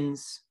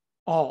wins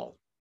all,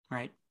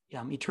 right?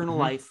 Eternal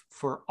life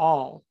for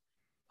all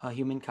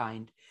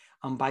humankind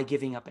by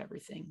giving up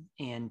everything.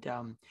 And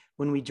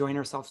when we join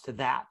ourselves to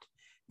that,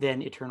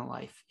 then eternal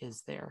life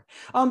is there.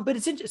 But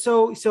it's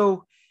interesting.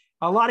 So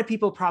a lot of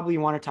people probably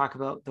want to talk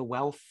about the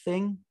wealth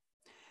thing.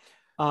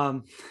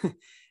 And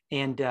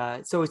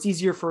so it's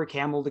easier for a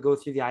camel to go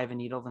through the eye of a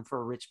needle than for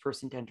a rich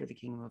person to enter the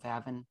kingdom of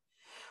heaven.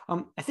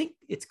 I think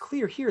it's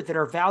clear here that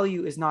our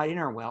value is not in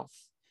our wealth,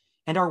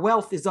 and our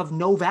wealth is of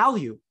no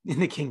value in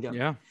the kingdom.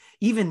 Yeah.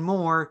 Even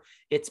more,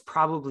 it's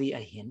probably a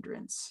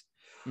hindrance.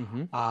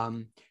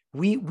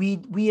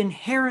 We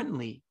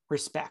inherently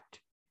respect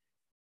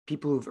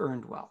people who've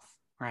earned wealth,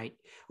 right?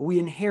 We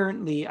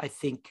inherently, I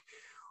think,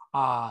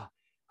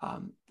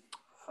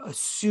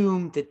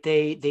 assume that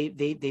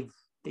they've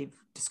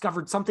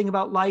discovered something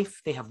about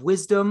life. They have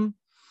wisdom.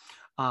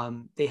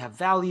 They have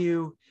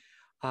value.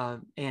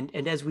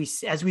 And as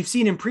we've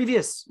seen in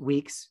previous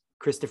weeks,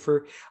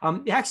 Christopher,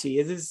 actually,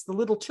 it is the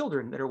little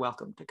children that are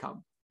welcome to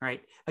come,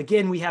 right?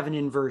 Again, we have an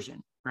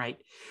inversion, right?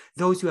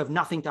 Those who have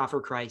nothing to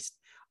offer Christ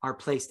are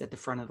placed at the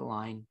front of the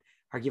line,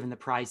 are given the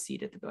prize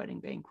seat at the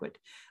wedding banquet.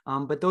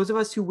 But those of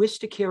us who wish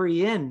to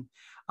carry in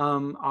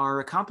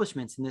our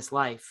accomplishments in this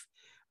life,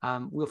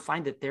 we'll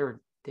find that they're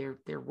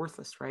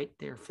worthless, right?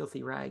 They're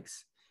filthy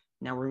rags.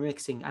 Now we're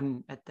mixing,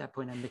 I'm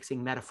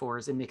mixing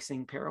metaphors and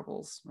mixing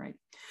parables, right?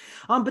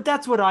 But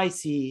that's what I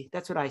see.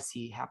 That's what I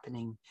see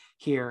happening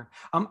here.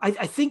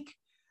 I think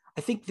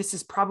this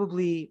is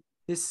probably,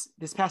 this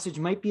passage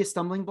might be a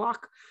stumbling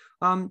block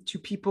to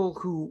people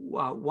who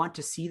want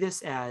to see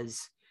this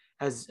as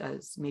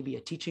maybe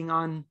a teaching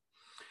on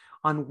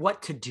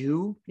what to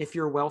do if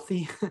you're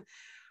wealthy,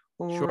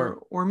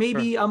 or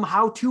maybe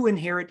how to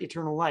inherit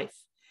eternal life.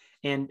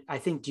 And I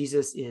think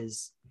Jesus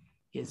is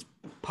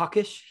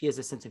puckish. He has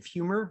a sense of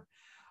humor.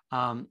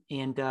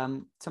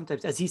 And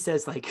sometimes, as he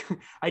says, like,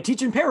 I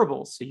teach in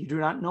parables, so you do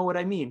not know what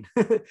I mean.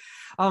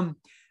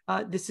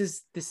 This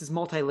is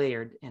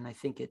multi-layered, and I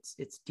think it's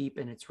deep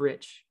and it's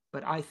rich.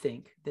 But I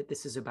think that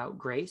this is about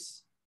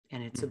grace,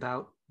 and it's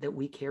about that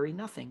we carry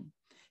nothing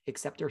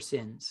except our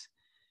sins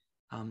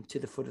to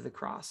the foot of the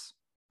cross.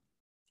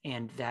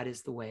 And that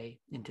is the way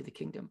into the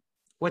kingdom.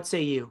 What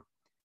say you?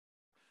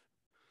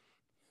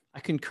 I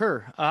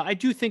concur. I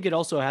do think it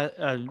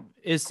also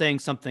is saying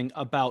something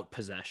about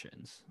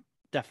possessions,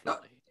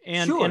 definitely.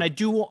 And I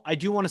do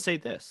want to say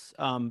this.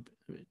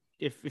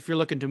 If you're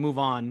looking to move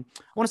on,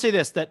 I want to say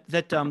this,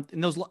 that in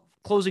those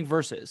closing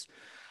verses,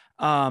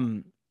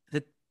 that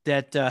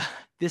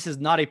this is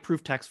not a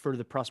proof text for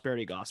the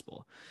prosperity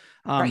gospel.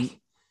 Right.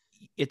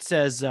 It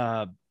says,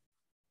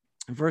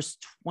 verse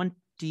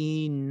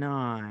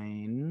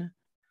 29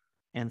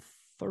 and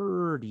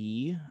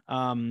 30,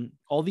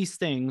 all these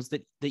things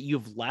that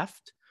you've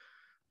left.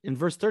 In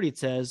verse 30, it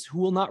says, who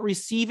will not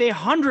receive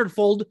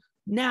 100-fold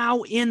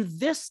now in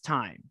this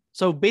time.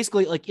 So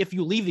basically, like, if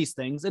you leave these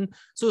things, and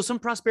so some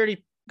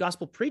prosperity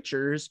gospel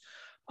preachers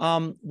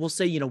will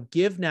say,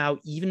 give now,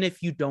 even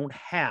if you don't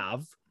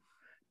have,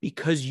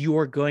 because you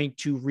are going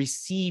to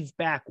receive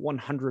back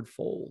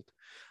 100-fold.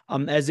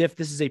 As if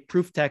this is a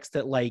proof text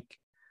that, like,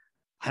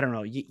 I don't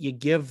know, you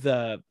give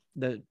the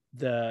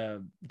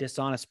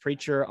dishonest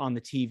preacher on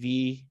the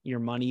TV your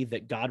money,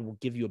 that God will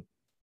give you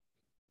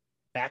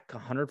back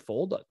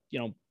 100-fold,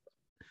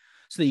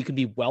 so that you can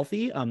be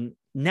wealthy.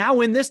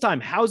 Now in this time,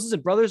 houses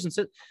and brothers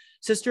and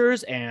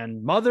sisters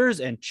and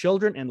mothers and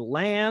children and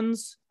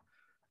lands,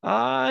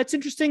 It's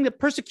interesting that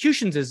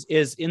persecutions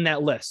is in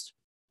that list.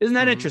 Isn't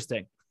that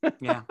interesting?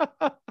 Yeah.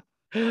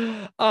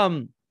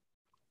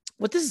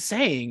 What this is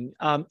saying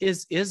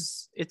is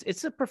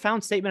it's a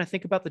profound statement, I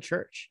think, about the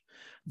church,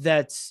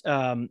 that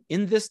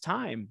in this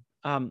time,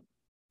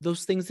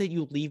 those things that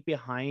you leave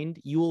behind,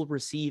 you will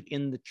receive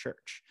in the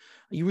church.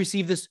 You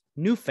receive this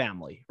new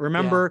family.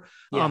 Remember,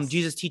 Yes.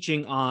 Jesus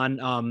teaching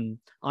on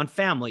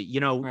family. You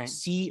know, Right.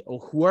 see,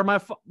 who are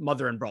my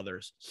mother and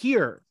brothers?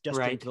 Here,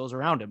 gesturing Right. to those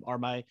around him, are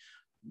my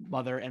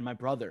mother and my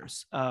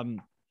brothers. And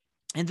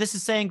this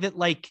is saying that,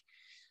 like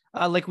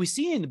we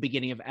see in the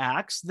beginning of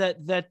Acts,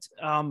 that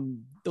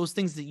those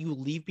things that you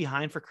leave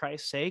behind for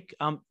Christ's sake,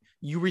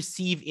 you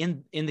receive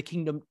in the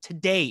kingdom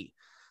today,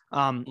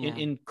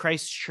 in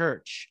Christ's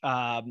church.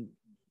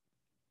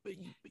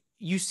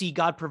 You see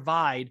God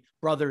provide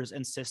brothers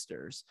and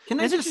sisters. Can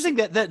I it's just-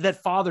 interesting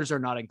that fathers are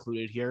not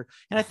included here,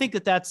 and I think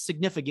that that's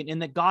significant in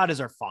that God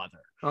is our Father.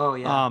 Oh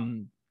yeah.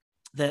 And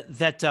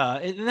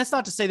that's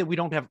not to say that we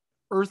don't have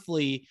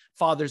earthly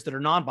fathers that are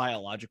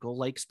non-biological,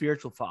 like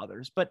spiritual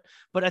fathers, but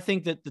I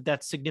think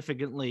that's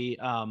significantly.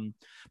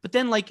 But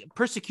then, like,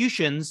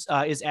 persecutions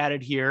is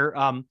added here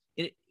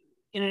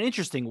in an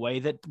interesting way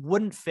that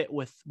wouldn't fit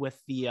with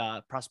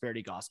the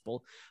prosperity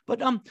gospel.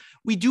 But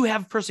we do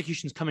have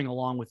persecutions coming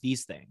along with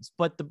these things.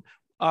 But the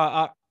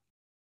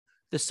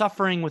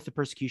suffering with the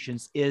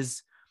persecutions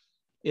is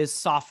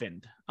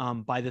softened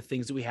by the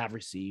things that we have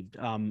received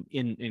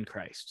in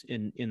Christ,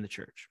 in the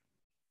church.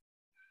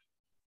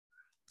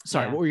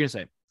 Sorry, Yeah. what were you going to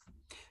say?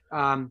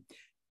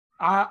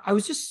 I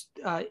was just,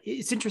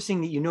 it's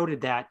interesting that you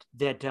noted that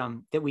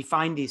we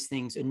find these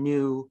things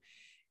anew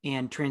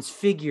and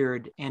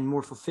transfigured and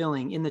more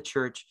fulfilling in the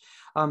church.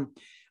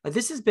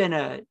 This has been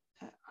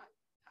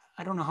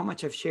I don't know how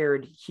much I've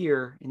shared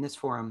here in this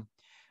forum.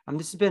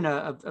 This has been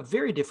a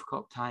very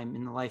difficult time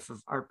in the life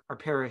of our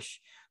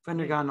parish. We've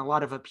undergone a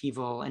lot of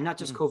upheaval, and not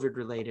just COVID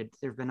related.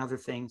 There have been other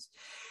things.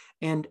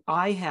 And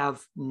I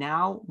have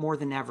now more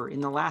than ever in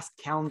the last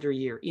calendar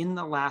year, in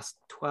the last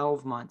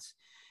 12 months,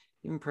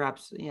 even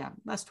perhaps,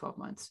 last 12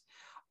 months,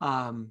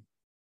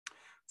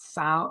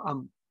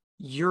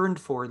 yearned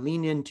for,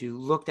 leaned into,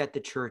 looked at the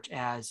church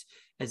as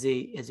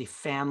a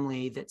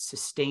family that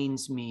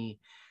sustains me,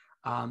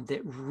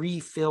 that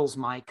refills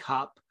my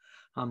cup,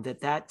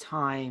 that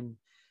time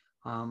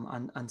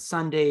on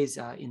Sundays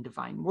in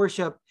divine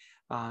worship,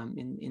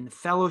 in the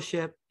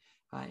fellowship,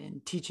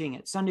 in teaching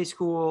at Sunday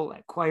school,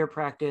 at choir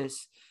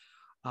practice,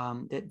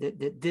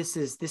 that this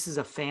is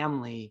a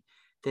family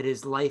that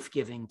is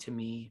life-giving to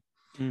me.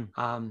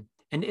 And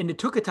it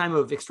took a time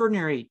of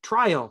extraordinary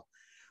trial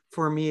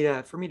for me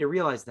to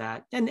realize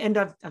that. And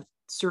I've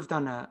served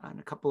on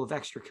a couple of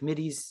extra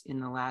committees in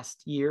the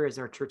last year as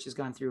our church has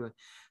gone through a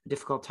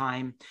difficult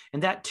time.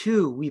 And that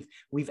too,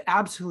 we've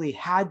absolutely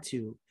had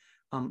to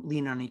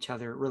lean on each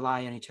other,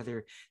 rely on each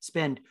other,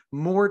 spend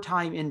more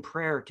time in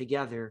prayer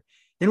together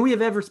than we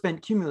have ever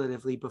spent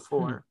cumulatively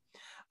before.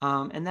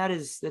 And that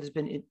has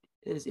been, it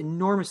has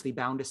enormously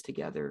bound us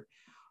together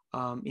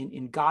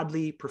in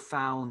godly,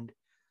 profound,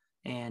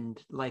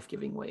 and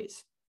life-giving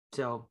ways.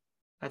 So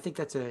I think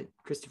that's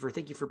Christopher,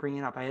 thank you for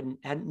bringing it up. I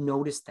hadn't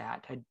noticed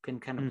that. I'd been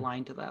kind of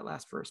blind to that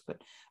last verse,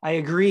 but I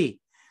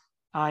agree.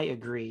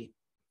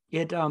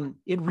 It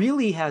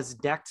really has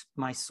decked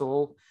my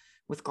soul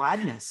with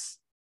gladness.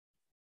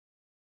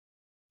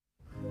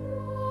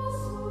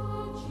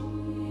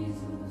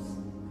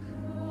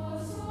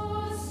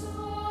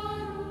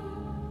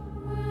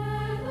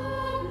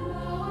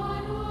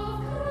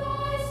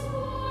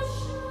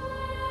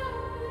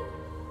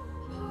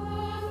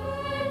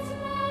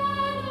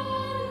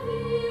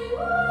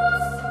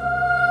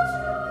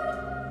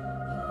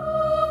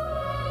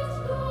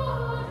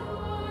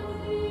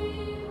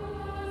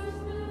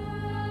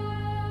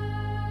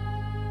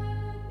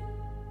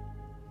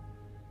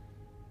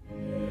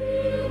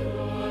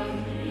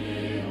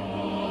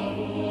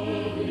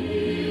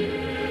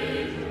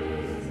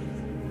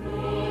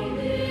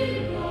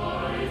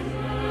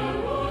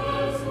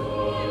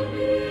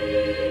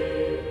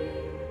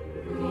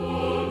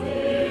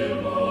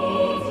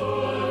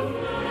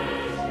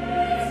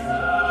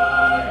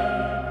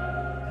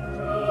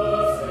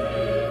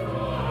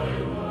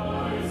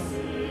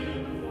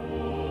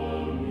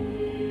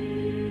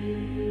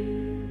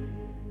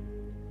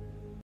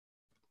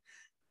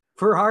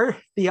 For our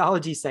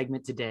theology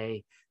segment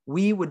today,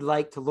 we would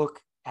like to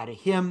look at a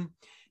hymn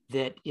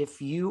that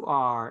if you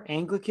are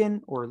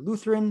Anglican or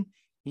Lutheran,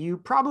 you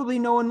probably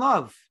know and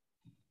love.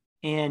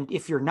 And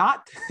if you're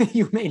not,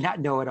 you may not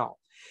know at all.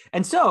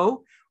 And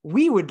so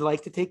we would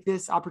like to take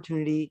this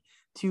opportunity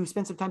to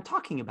spend some time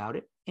talking about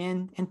it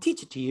and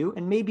teach it to you.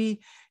 And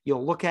maybe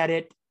you'll look at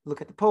it,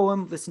 look at the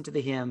poem, listen to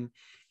the hymn,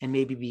 and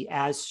maybe be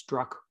as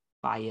struck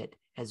by it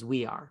as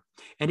we are.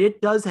 And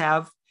it does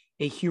have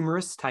a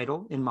humorous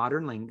title in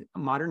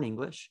modern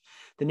English.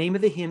 The name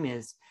of the hymn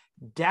is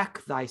 "Deck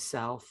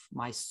Thyself,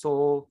 My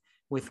Soul,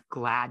 with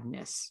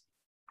Gladness."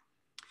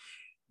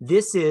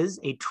 This is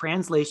a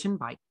translation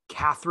by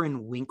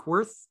Catherine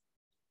Winkworth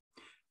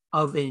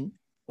of an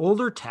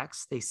older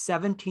text, a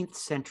 17th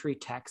century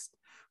text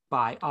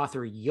by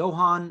author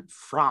Johann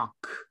Frank.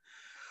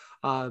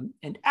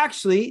 And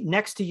actually,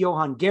 next to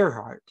Johann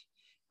Gerhardt,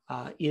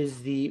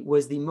 was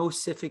the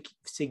most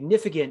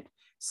significant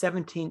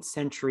 17th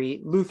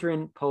century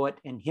Lutheran poet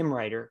and hymn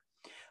writer.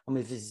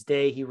 Of his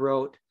day, he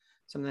wrote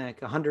something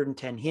like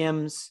 110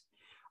 hymns,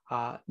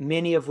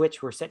 many of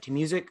which were set to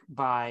music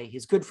by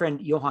his good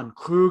friend Johann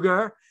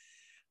Kruger.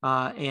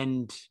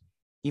 And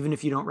even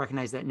if you don't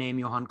recognize that name,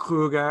 Johann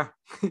Kruger,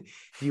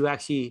 you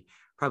actually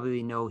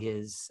probably know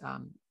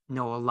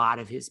know a lot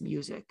of his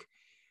music.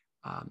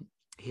 I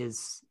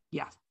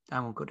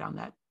won't go down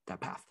that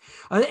path.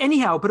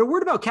 Anyhow, but a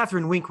word about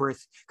Catherine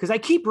Winkworth, because I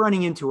keep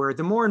running into her.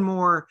 The more and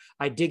more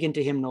I dig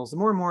into hymnals, the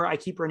more and more I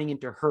keep running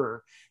into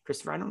her.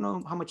 Christopher, I don't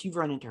know how much you've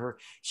run into her.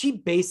 She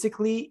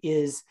basically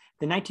is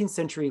the 19th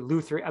century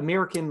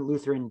American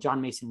Lutheran John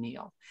Mason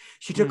Neal.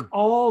 She took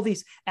all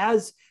these,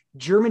 as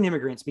German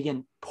immigrants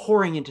began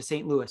pouring into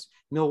St. Louis,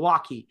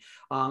 Milwaukee,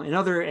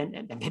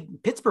 and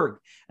Pittsburgh,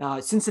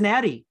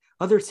 Cincinnati,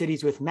 other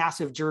cities with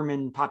massive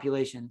German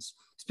populations,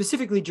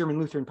 specifically German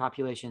Lutheran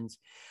populations.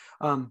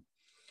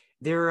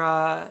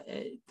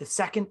 The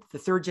second, the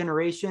third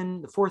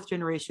generation, the fourth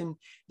generation,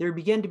 there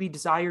began to be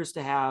desires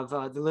to have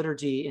the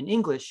liturgy in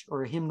English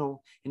or a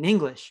hymnal in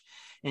English.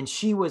 And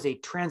she was a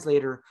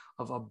translator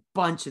of a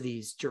bunch of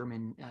these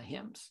German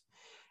hymns.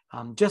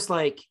 Just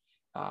like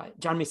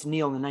John Mason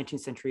Neal in the 19th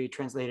century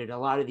translated a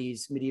lot of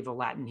these medieval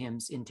Latin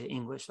hymns into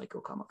English, like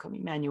O Come, O Come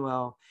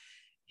Emmanuel,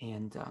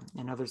 and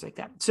others like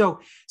that.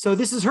 So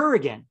this is her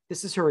again.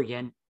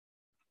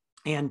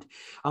 And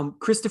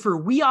Christopher,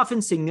 we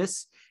often sing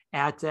this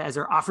as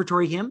our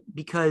offertory hymn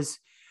because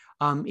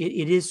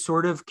it is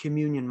sort of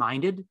communion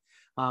minded,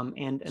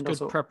 and good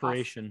also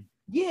preparation.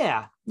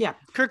 Yeah.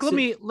 Kirk, let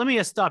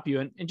me stop you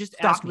and just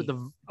ask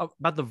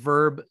about the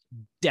verb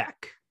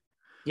deck.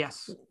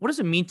 Yes. What does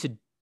it mean to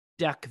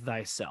deck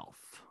thyself?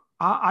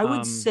 I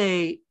would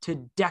say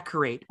to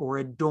decorate or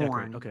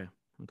adorn. Okay.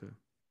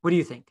 What do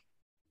you think?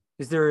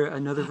 Is there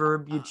another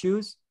verb you'd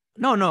choose?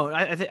 No.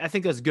 I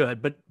think that's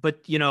good, but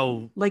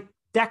like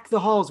deck the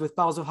halls with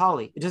boughs of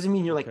holly. It doesn't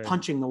mean you're like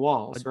punching the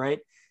walls, right?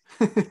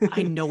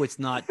 I know it's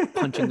not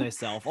punching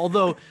thyself,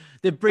 although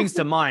that brings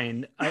to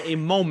mind a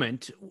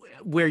moment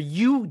where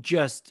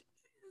it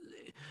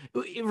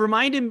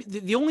reminded me,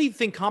 the only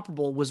thing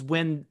comparable was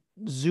when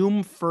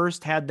Zoom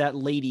first had that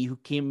lady who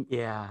came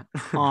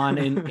on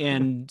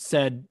and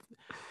said,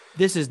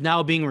 this is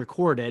now being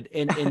recorded.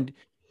 And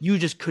you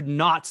just could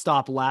not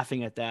stop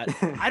laughing at that.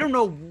 I don't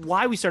know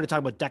why we started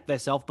talking about deck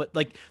thyself, but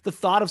like the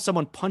thought of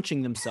someone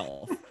punching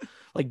themselves,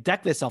 like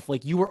deck thyself,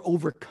 like you were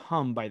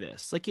overcome by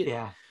this. Like it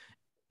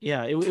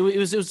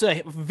was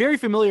a very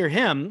familiar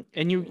hymn.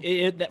 And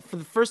that for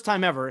the first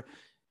time ever,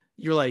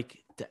 you're like,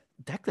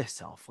 deck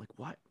thyself. Like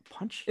what?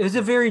 Punch? It was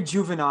a very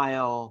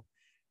juvenile.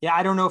 Yeah.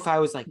 I don't know if I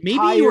was like, maybe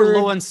tired. you were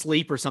low on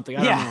sleep or something.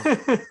 I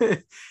don't know.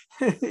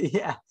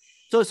 Yeah.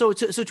 So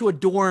to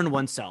adorn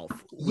oneself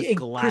with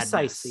gladness.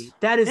 Precisely.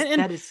 That is.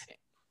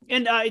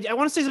 And I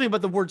want to say something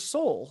about the word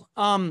soul.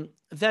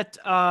 That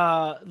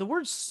the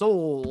word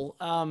soul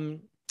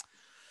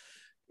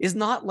is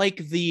not like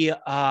the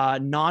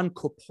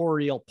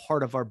non-corporeal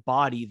part of our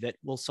body that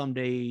will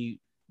someday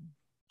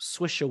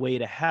swish away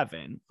to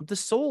heaven. The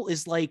soul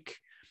is like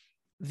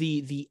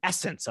the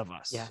essence of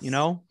us. Yes.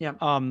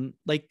 Yeah.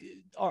 Like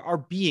our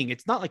being.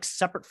 It's not like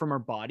separate from our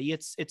body.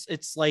 It's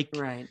like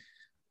right.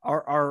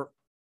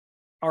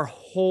 Our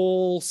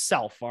whole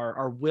self,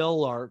 our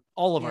will,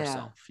 all of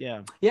ourself.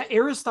 Yeah.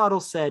 Aristotle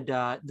said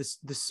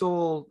the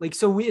soul, like,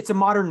 it's a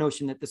modern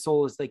notion that the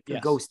soul is like a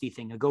ghosty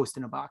thing, a ghost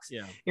in a box.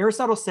 Yeah.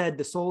 Aristotle said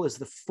the soul is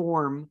the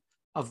form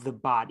of the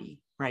body,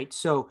 right?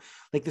 So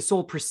like the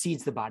soul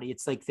precedes the body.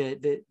 It's like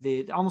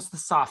the almost the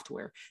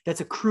software.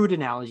 That's a crude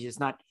analogy. It's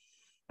not,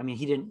 I mean,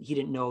 he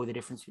didn't know the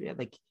difference.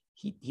 Like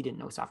he didn't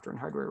know software and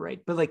hardware,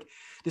 right? But like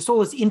the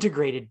soul is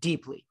integrated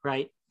deeply,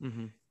 right?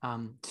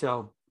 Mm-hmm.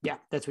 So yeah,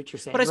 that's what you're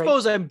saying. But I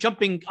suppose I'm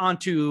jumping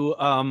onto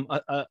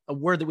a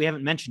word that we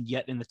haven't mentioned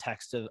yet in the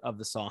text of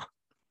the song.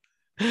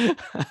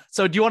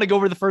 So do you want to go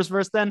over the first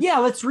verse then? Yeah,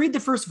 let's read the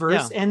first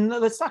verse and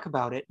let's talk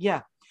about it.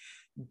 Yeah.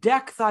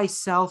 Deck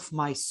thyself,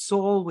 my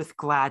soul, with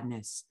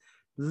gladness.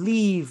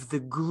 Leave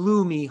the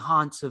gloomy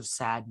haunts of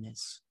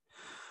sadness.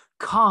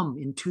 Come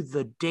into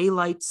the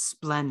daylight's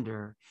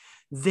splendor.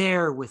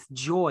 There with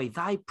joy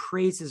thy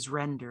praises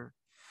render.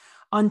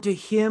 Unto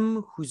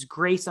him whose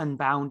grace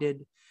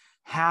unbounded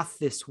hath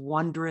this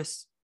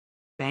wondrous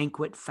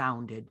banquet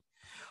founded.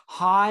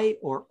 High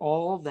o'er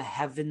all the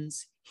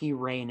heavens he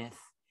reigneth,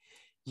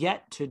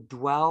 yet to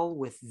dwell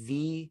with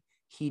thee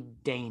he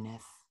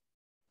deigneth.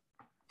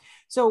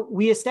 So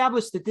we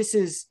established that this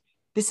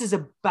is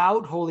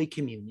about Holy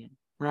Communion,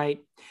 right?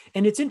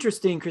 And it's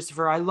interesting,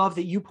 Christopher, I love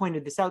that you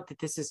pointed this out, that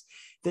this is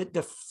that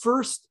the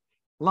first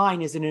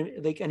line is an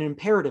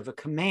imperative, a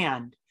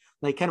command,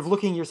 like kind of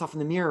looking yourself in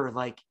the mirror,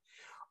 like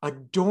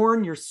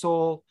adorn your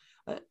soul.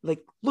 Like,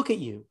 look at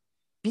you,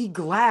 be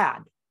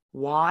glad.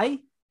 Why?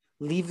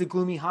 Leave the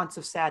gloomy haunts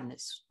of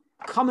sadness.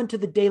 Come into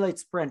the daylight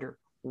splendor.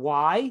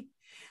 Why?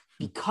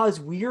 Because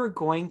we are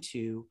going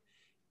to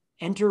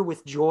enter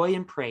with joy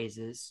and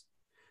praises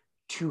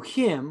to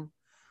him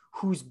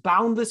whose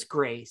boundless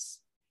grace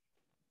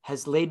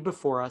has laid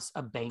before us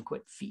a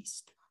banquet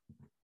feast.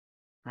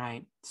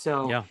 Right?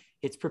 So Yeah.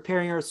 it's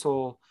preparing our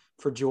soul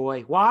for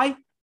joy. Why?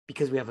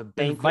 Because we have a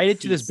banquet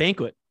Invited to this feast.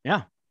 banquet.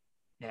 Yeah.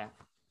 Yeah.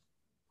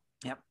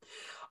 Yep.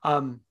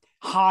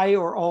 High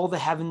o'er all the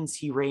heavens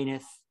he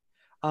reigneth.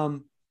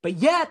 But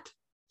yet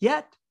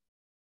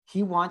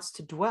he wants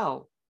to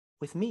dwell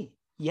with me.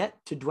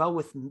 Yet to dwell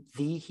with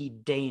thee he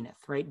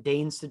deigneth, right?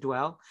 Deigns to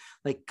dwell,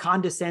 like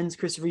condescends.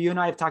 Christopher, you and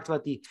I have talked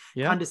about the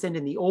condescend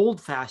in the old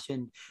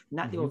fashioned,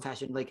 not the old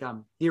fashioned, like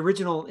the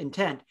original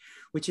intent,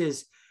 which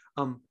is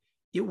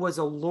it was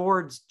a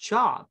lord's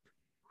job,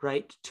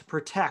 right, to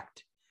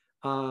protect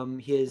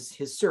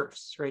his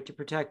serfs, right, to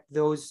protect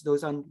those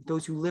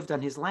who lived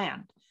on his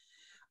land.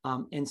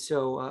 And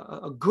so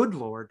a good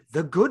lord,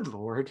 the good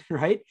lord,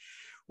 right,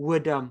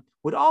 would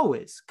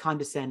always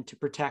condescend to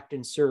protect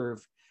and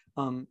serve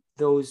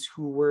those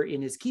who were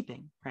in his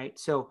keeping, right?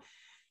 So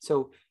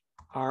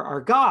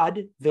our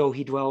God, though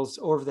he dwells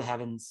over the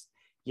heavens,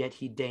 yet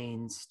he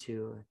deigns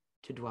to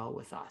dwell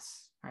with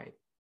us, right?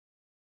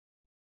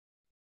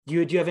 Do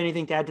you have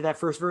anything to add to that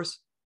first verse?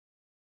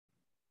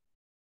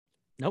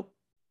 Nope.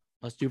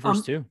 Let's do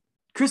verse 2.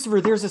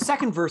 Christopher, there's a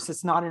second verse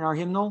that's not in our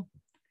hymnal,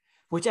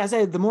 which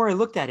the more I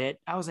looked at it,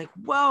 I was like,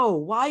 whoa,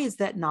 why is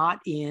that not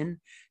in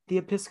the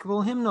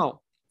Episcopal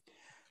hymnal?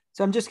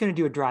 So I'm just going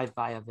to do a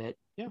drive-by of it.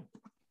 Yeah.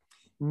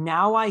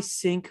 Now I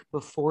sink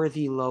before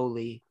thee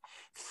lowly,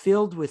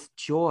 filled with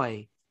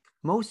joy,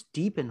 most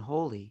deep and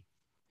holy,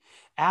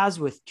 as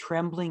with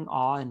trembling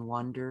awe and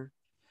wonder,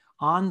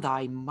 on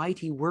thy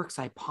mighty works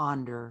I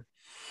ponder,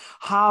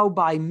 how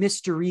by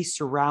mystery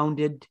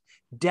surrounded,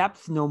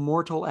 depth no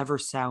mortal ever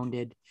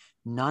sounded,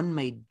 none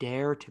may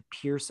dare to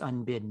pierce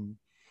unbidden,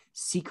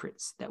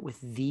 secrets that with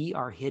thee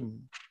are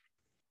hidden.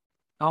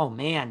 Oh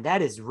man,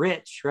 that is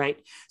rich, right?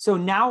 So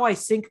now I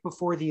sink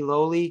before thee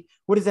lowly.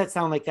 What does that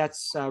sound like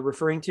that's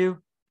referring to?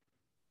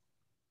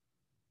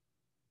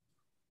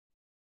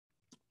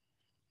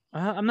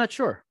 I'm not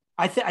sure.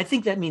 I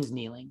think that means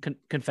kneeling.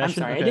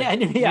 Confession. I'm sorry. Okay. I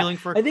Kneeling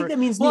for. I think that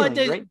means kneeling,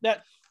 right?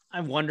 That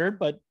I wondered,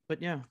 but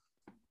yeah.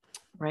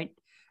 Right.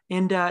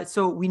 And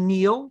so we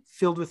kneel,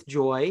 filled with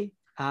joy,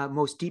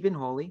 most deep and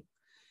holy.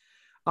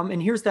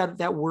 And here's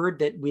that word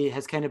that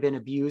has kind of been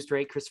abused,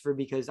 right, Christopher?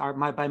 Because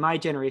by my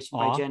generation,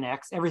 by Gen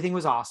X, everything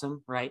was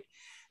awesome, right?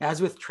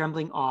 As with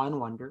trembling awe and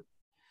wonder,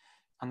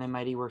 on the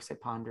mighty works I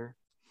ponder.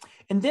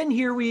 And then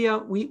here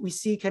we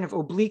see kind of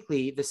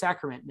obliquely the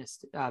sacrament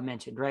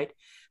mentioned, right?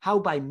 How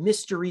by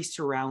mystery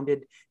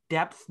surrounded,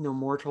 depth no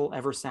mortal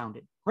ever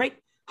sounded, right?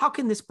 How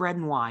can this bread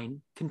and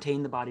wine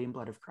contain the body and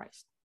blood of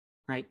Christ,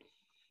 right?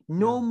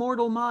 No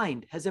mortal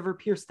mind has ever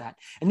pierced that.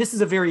 And this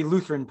is a very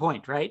Lutheran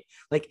point, right?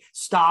 Like,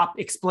 stop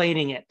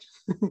explaining it,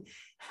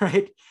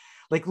 right?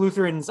 Like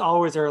Lutherans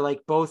always are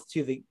like both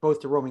to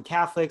Roman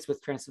Catholics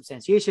with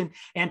transubstantiation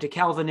and to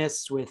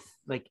Calvinists with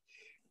like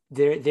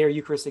their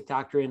Eucharistic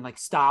doctrine, like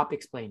stop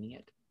explaining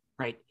it,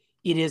 right?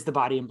 It is the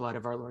body and blood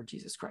of our Lord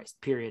Jesus Christ,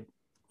 period,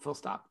 full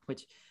stop,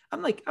 which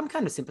I'm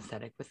kind of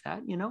sympathetic with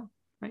that,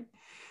 right?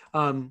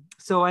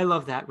 So I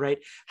love that, right?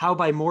 How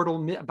by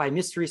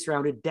mystery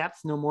surrounded,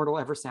 depth no mortal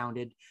ever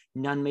sounded,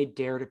 none may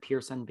dare to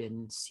pierce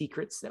unbidden,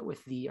 secrets that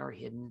with thee are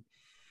hidden.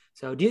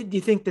 So do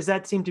you think, does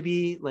that seem to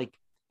be like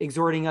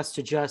exhorting us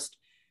to just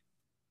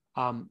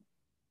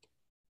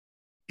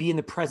be in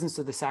the presence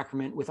of the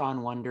sacrament with awe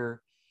and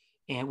wonder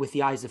and with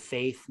the eyes of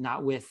faith,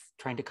 not with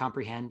trying to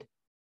comprehend?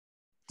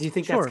 Do you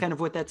think that's kind of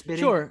what that's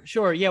bidding?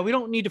 Sure. Yeah, we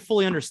don't need to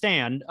fully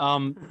understand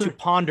to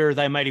ponder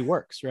thy mighty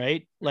works,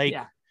 right? Like,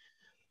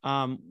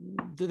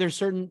 there's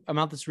certain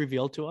amount that's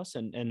revealed to us,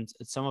 and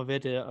some of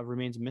it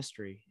remains a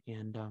mystery,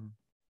 and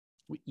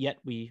yet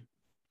we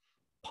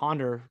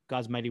ponder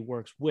God's mighty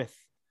works with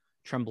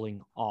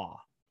trembling awe.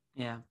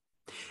 Yeah,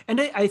 and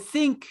I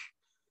think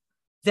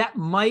that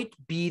might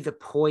be the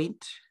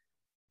point,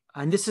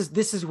 and this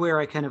is where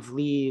I kind of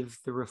leave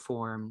the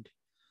Reformed,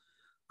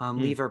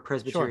 leave our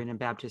Presbyterian and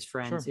Baptist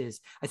friends. Is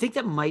I think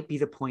that might be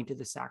the point of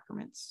the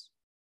sacraments.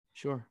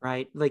 Sure.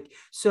 Right. Like,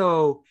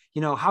 so,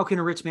 how can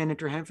a rich man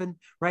enter heaven?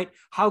 Right.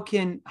 How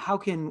can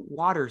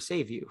water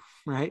save you?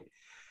 Right.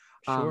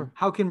 Sure.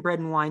 How can bread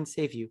and wine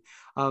save you?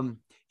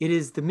 It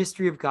is the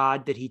mystery of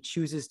God that he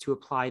chooses to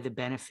apply the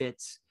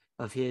benefits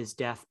of his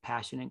death,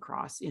 passion, and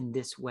cross in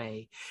this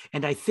way.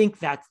 And I think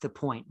that's the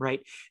point,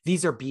 right?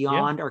 These are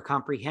beyond our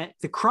comprehension.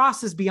 The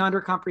cross is beyond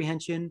our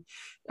comprehension.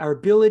 Our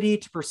ability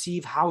to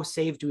perceive how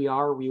saved we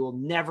are, we will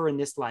never in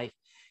this life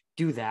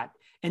do that.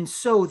 And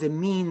so the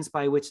means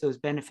by which those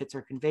benefits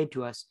are conveyed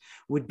to us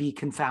would be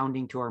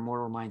confounding to our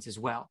mortal minds as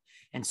well.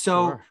 And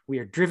so we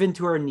are driven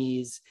to our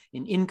knees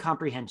in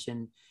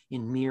incomprehension,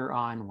 in mere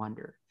awe and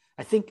wonder.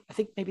 I think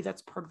maybe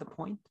that's part of the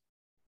point.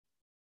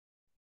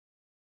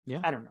 Yeah.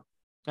 I don't know.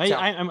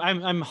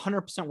 I'm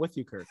 100% with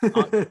you, Kirk,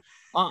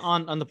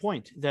 on the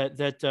point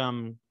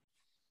that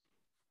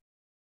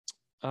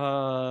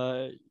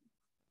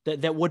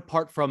would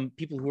part from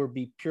people who would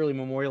be purely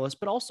memorialist,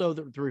 but also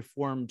the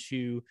Reformed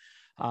to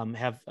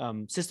have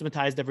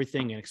systematized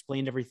everything and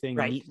explained everything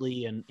Right.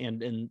 neatly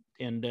and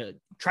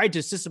tried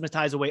to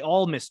systematize away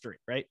all mystery.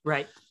 Right.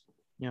 Right.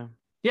 Yeah.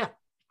 Yeah.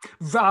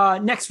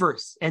 Next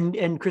verse.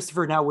 And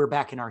Christopher, now we're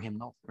back in our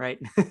hymnal, right?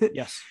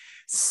 Yes.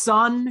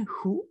 Sun,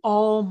 who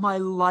all my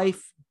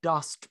life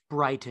dost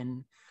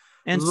brighten.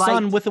 And light.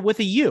 Son with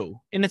a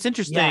U. And it's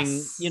interesting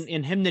Yes.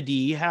 in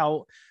hymnody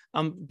how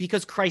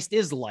because Christ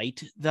is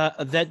light,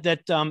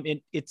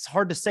 it's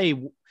hard to say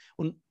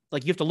when,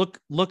 like, you have to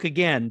look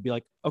again, be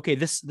like, okay,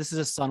 this is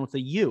a sun with a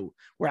U.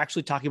 We're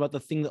actually talking about the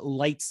thing that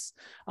lights,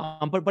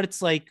 but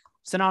it's like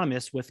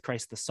synonymous with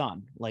Christ the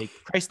Son, like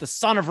Christ the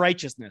Son of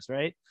righteousness,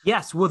 right?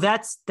 Yes. Well,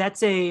 that's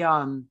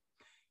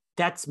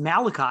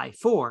Malachi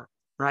 4,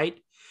 right?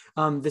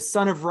 The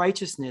Son of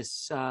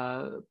Righteousness,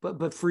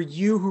 but for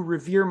you who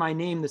revere my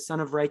name, the Son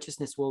of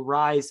Righteousness will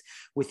rise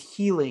with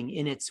healing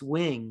in its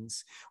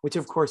wings, which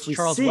of course we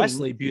Charles sing.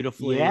 Wesley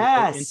beautifully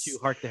Yes. into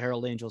Hark the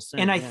Herald Angels Sing.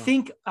 And I yeah.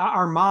 think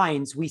our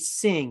minds, we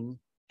sing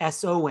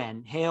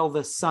S-O-N, hail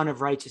the Son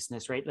of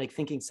Righteousness, right? Like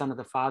thinking Son of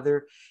the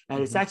Father.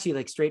 And it's Mhm. actually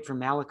like straight from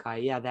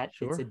Malachi. Yeah, that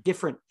it's a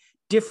Sure.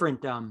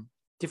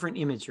 different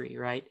imagery,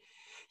 right?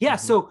 Yeah. Mhm.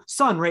 So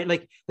Son, right?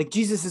 Like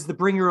Jesus is the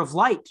bringer of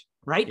light,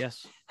 right?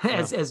 Yes.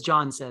 As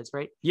John says,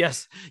 right?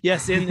 Yes.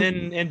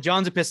 In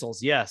John's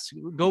epistles. Yes.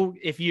 Go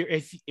if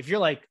you're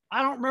like,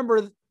 I don't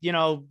remember,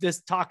 this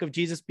talk of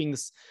Jesus being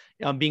this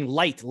being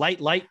light.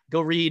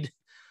 Go read.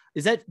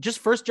 Is that just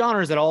First John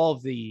or is that all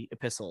of the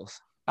epistles?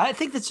 I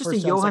think that's just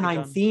First a John, Second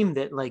Johannine John. theme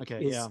that like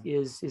Okay,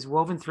 is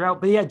woven throughout.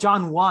 But yeah,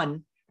 John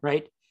 1,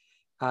 right?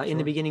 In the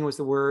Sure. beginning was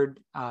the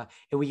Word, and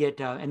we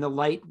get and the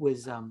light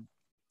was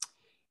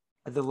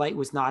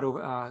not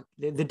over.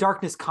 The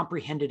darkness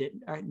comprehended it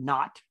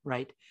not,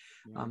 right?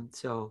 Yeah.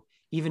 So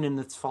even in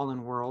this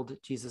fallen world,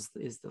 Jesus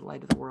is the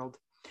light of the world.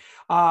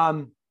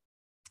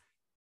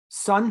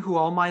 Sun, who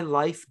all my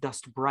life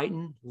dost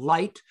brighten,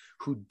 light,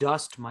 who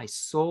dost my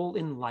soul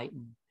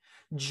enlighten.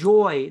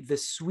 Joy, the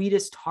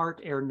sweetest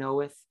heart e'er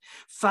knoweth,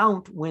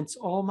 fount whence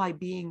all my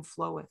being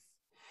floweth.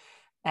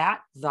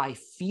 At thy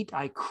feet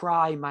I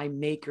cry, my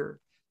Maker,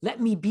 let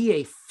me be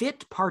a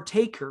fit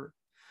partaker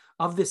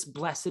of this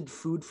blessed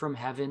food from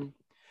heaven,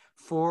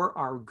 for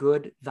our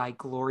good thy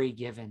glory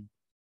given.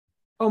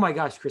 Oh my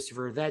gosh,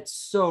 Christopher, that's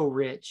so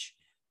rich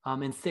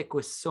and thick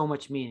with so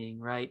much meaning,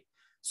 right?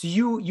 So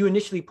you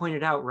initially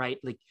pointed out, right,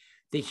 like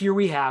that here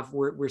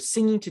we're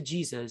singing to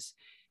Jesus,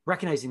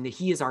 recognizing that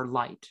he is our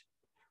light,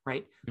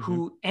 right? Mhm.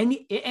 Who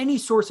any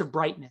source of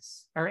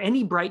brightness or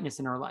any brightness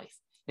in our life,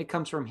 it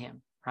comes from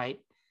him, right?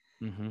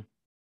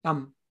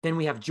 Mm-hmm. Then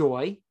we have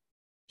joy.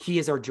 He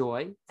is our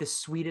joy, the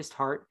sweetest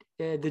heart,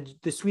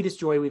 the sweetest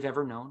joy we've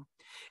ever known.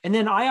 And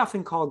then I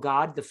often call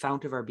God the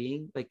fount of our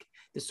being, like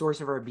the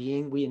source of our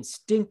being. We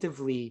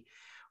instinctively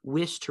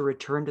wish to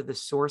return to the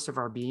source of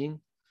our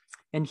being.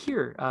 And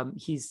here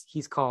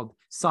he's called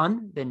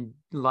sun, then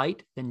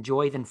light, then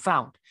joy, then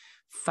fount.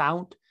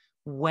 Fount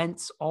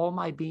whence all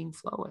my being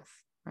floweth,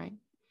 right?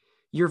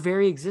 Your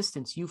very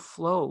existence, you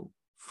flow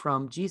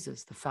from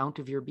Jesus, the fount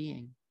of your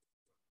being.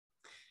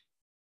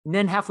 And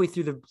then halfway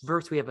through the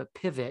verse, we have a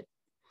pivot.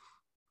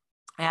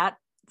 At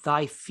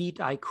thy feet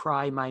I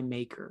cry, my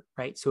Maker,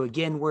 right? So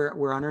again,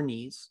 we're on our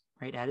knees,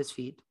 right, at his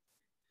feet.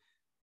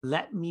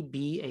 Let me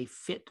be a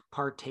fit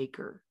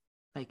partaker.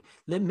 Like,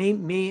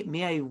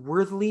 may I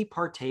worthily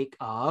partake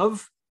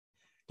of.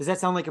 Does that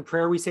sound like a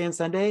prayer we say on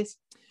Sundays?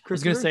 I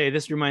was going to say,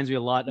 this reminds me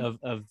a lot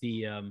of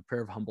the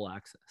prayer of humble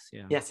access.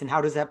 Yeah. Yes. And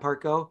how does that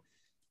part go?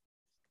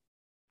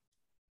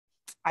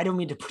 I don't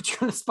mean to put you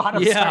on the spot.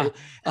 I'm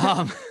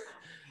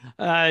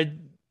sorry.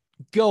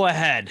 Go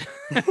ahead.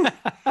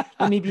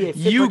 Let me be a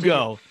fit you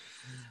partaker.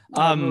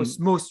 Go.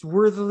 Most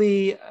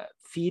worthily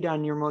feed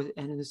on your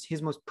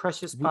his most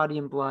precious body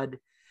and blood,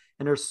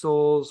 and our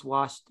souls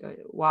washed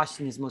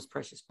in his most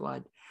precious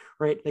blood,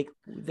 right? Like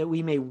that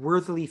we may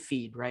worthily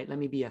feed, right? Let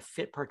me be a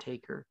fit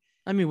partaker.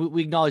 I mean,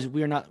 we acknowledge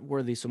we are not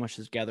worthy so much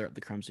as gather up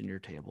the crumbs in your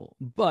table,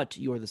 but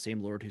you are the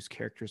same Lord whose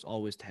character is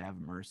always to have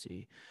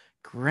mercy.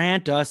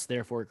 Grant us,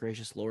 therefore,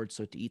 gracious Lord,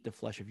 so to eat the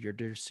flesh of your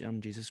dear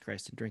Son, Jesus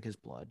Christ, and drink his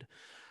blood,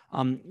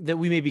 that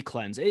we may be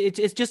cleansed.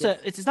 It's just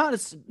it's not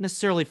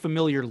necessarily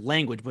familiar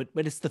language, but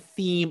it's the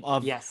theme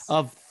of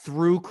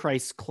through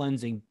Christ's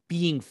cleansing,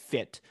 being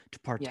fit to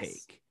partake.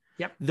 Yes.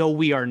 Yep. Though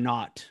we are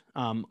not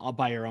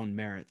by our own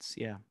merits.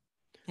 Yeah.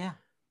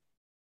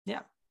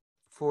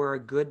 For our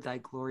good, thy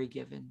glory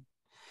given.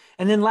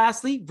 And then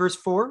lastly, verse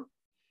 4,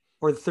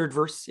 or the third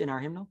verse in our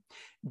hymnal.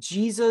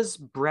 Jesus,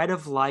 bread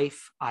of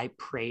life, I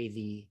pray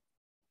thee.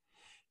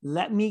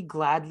 Let me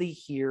gladly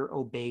here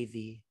obey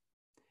thee.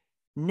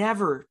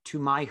 Never to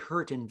my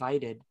hurt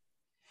invited.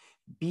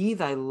 Be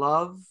thy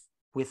love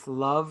with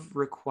love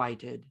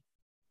requited.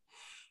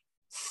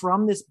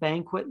 From this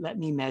banquet let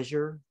me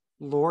measure,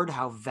 Lord,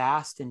 how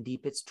vast and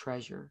deep its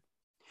treasure.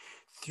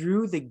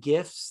 Through the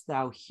gifts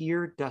thou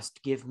here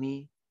dost give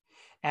me,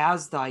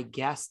 as thy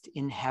guest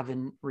in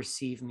heaven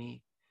receive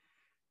me.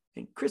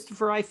 And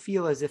Christopher, I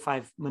feel as if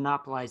I've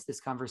monopolized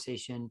this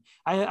conversation.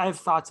 I have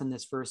thoughts on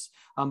this verse.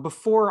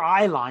 Before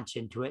I launch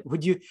into it,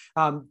 would you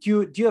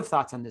do you have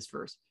thoughts on this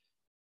verse?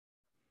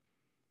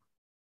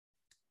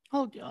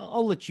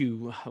 I'll let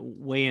you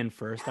weigh in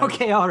first.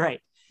 Okay, all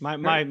right.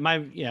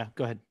 Yeah,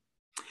 go ahead.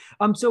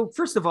 So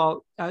first of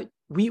all,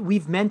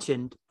 we've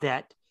mentioned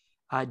that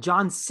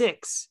John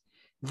 6,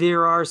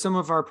 there are some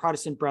of our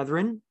Protestant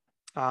brethren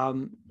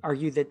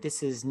argue that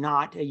this is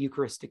not a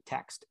Eucharistic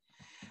text.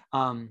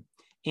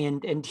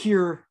 And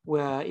here,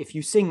 if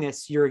you sing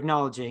this, you're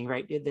acknowledging,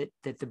 right,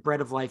 that the bread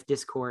of life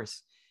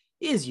discourse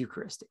is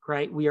Eucharistic,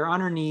 right? We are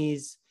on our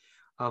knees,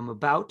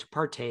 about to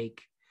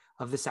partake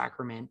of the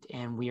sacrament,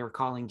 and we are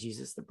calling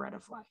Jesus the bread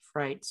of life,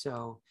 right?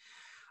 So,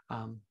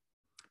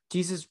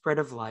 Jesus, bread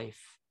of life,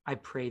 I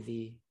pray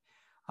thee,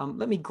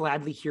 let me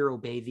gladly here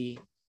obey thee.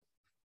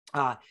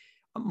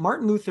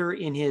 Martin Luther,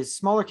 in his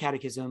smaller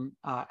catechism,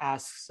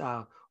 asks,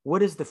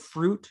 what is the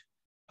fruit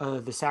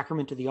of the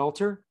sacrament of the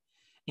altar?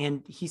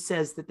 And he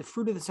says that the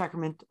fruit of the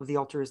sacrament of the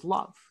altar is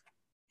love,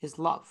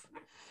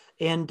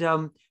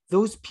 And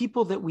those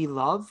people that we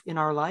love in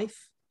our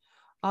life,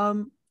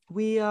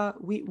 we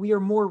are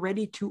more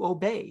ready to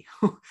obey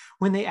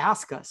when they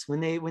ask us, when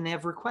they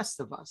have requests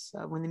of us,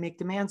 when they make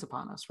demands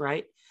upon us,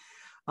 right?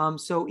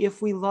 So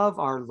if we love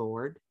our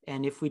Lord,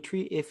 and if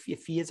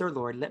he is our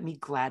Lord, let me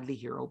gladly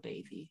here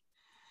obey thee.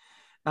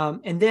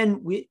 And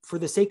then for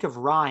the sake of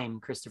rhyme,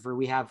 Christopher,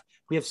 we have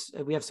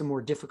some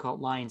more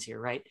difficult lines here,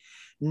 right?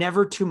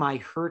 Never to my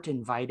hurt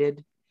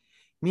invited,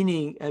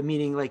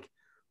 meaning like,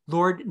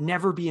 Lord,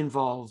 never be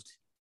involved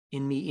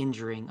in me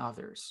injuring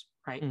others,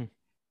 right?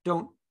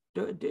 Do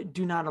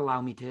not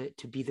allow me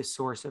to be the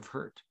source of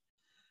hurt.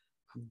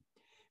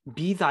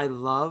 Be thy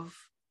love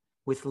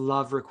with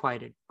love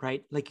requited,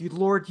 right? Like,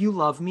 Lord, you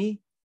love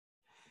me.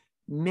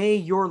 May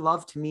your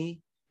love to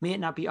me, may it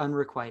not be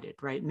unrequited,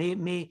 right?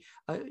 May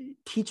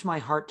teach my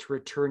heart to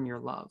return your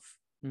love.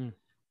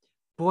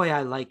 Boy,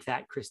 I like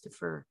that,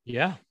 Christopher.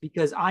 Yeah.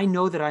 Because I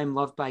know that I'm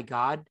loved by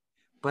God,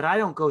 but I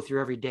don't go through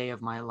every day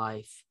of my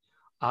life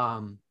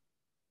kind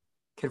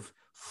of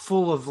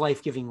full of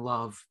life-giving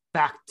love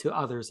back to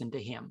others and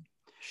to him.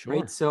 Sure.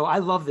 Right? So I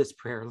love this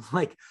prayer.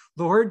 Like,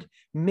 Lord,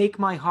 make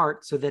my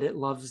heart so that it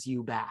loves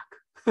you back.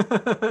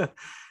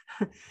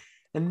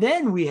 And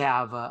then we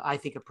have, I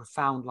think, a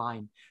profound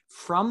line.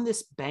 From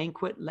this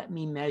banquet, let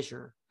me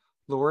measure,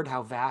 Lord,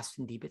 how vast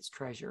and deep its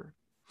treasure.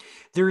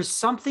 There is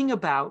something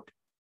about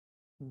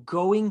not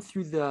going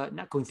through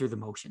the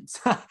motions.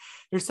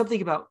 There's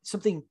something about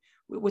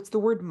what's the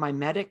word,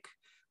 mimetic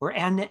or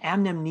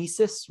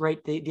anamnesis,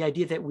 right? The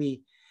idea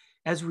that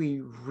as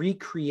we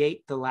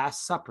recreate the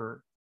Last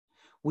Supper,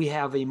 we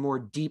have a more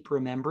deep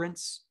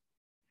remembrance,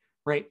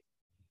 right?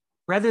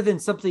 Rather than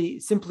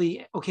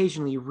simply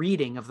occasionally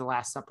reading of the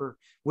Last Supper,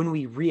 when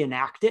we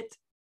reenact it,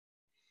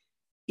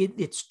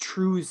 its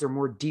truths are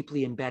more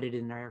deeply embedded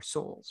in our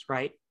souls,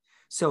 right?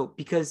 So,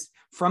 because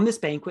from this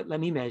banquet,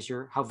 let me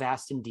measure how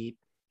vast and deep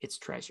its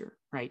treasure,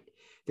 right?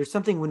 There's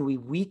something when we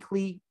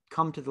weekly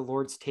come to the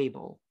Lord's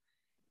table,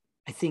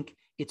 I think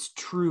its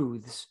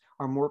truths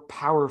are more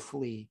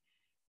powerfully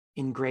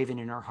engraven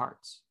in our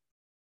hearts.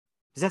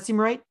 Does that seem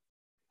right?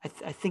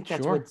 I think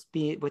that's Sure.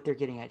 what they're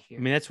getting at here.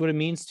 I mean, that's what it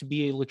means to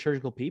be a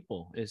liturgical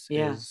people, is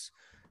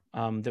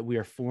that we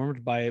are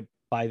formed by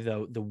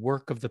the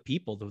work of the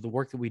people, the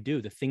work that we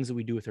do, the things that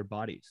we do with our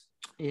bodies.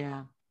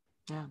 Yeah.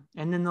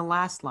 And then the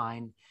last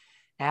line,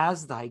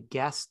 as thy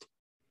guest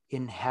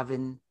in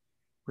heaven,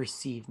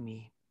 receive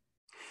me.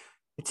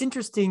 It's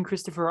interesting,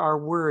 Christopher, our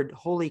word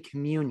Holy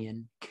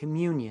Communion.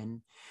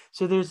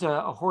 So there's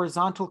a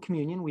horizontal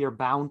communion. We are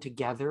bound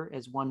together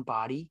as one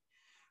body,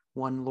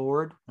 one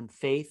Lord, one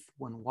faith,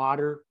 one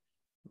water,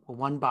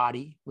 one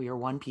body. We are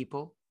one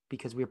people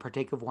because we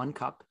partake of one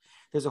cup.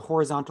 There's a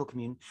horizontal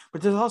communion,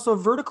 but there's also a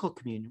vertical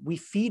communion. We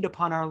feed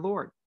upon our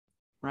Lord,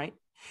 right?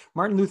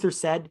 Martin Luther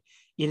said,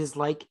 it is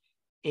like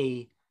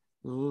a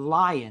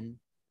wolf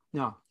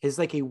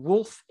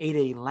ate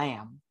a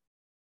lamb.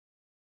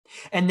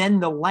 And then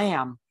the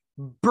lamb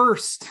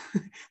burst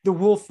the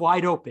wolf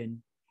wide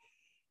open,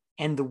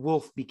 and the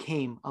wolf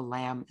became a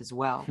lamb as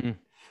well.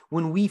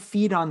 When we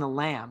feed on the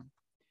lamb,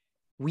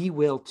 we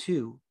will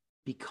too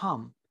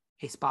become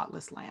a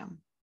spotless lamb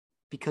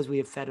because we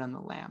have fed on the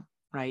lamb,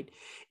 right?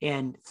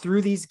 And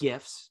through these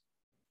gifts,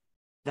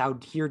 thou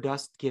here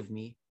dost give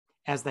me,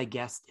 as thy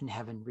guest in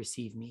heaven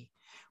receive me.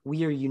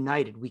 We are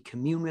united. We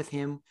commune with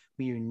him.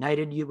 We are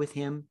united with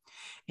him.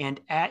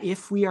 And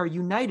if we are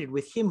united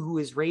with him who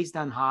is raised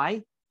on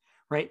high,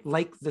 right,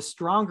 like the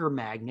stronger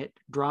magnet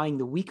drawing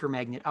the weaker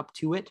magnet up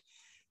to it,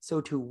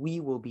 so too we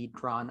will be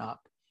drawn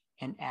up,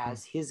 and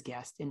as his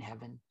guest in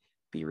heaven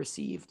be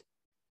received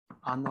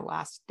on the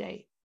last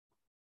day.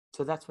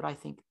 So that's what I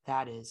think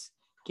that is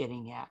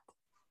getting at.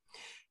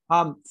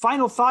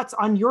 Final thoughts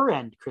on your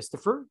end,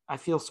 Christopher. I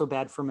feel so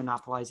bad for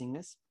monopolizing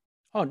this.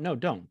 Oh, no,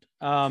 don't.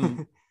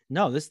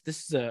 No, this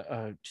is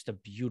just a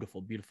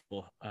beautiful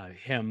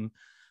hymn.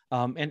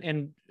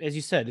 And as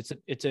you said,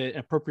 it's an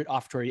appropriate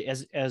offertory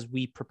as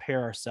we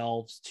prepare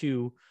ourselves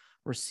to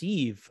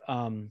receive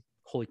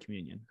Holy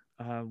Communion,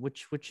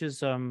 which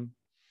is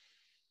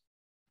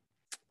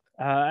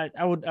I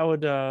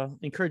would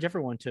encourage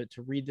everyone to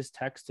read this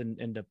text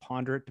and to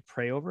ponder it, to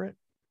pray over it,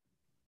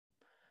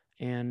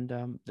 And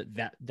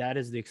that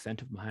is the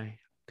extent of my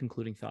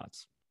concluding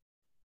thoughts.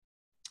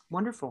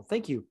 Wonderful.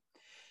 Thank you.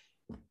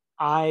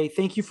 I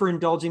thank you for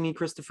indulging me,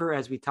 Christopher,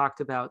 as we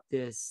talked about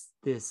this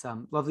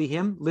lovely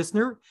hymn.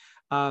 Listener,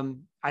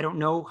 I don't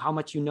know how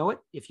much you know it,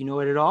 if you know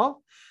it at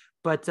all,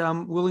 but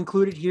we'll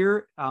include it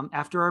here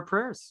after our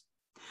prayers.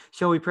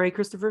 Shall we pray,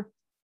 Christopher?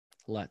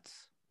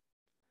 Let's.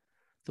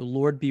 The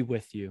Lord be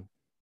with you.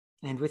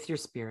 And with your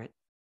spirit.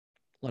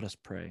 Let us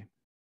pray.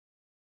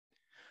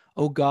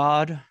 O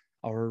God,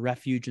 our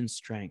refuge and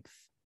strength,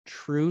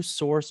 true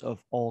source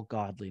of all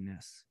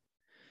godliness,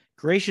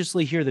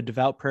 graciously hear the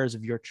devout prayers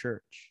of your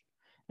church,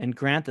 and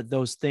grant that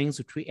those things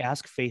which we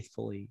ask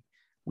faithfully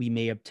we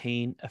may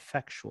obtain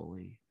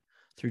effectually,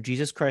 through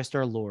Jesus Christ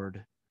our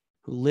Lord,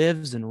 who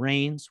lives and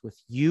reigns with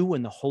you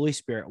and the Holy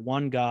Spirit,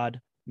 one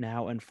God,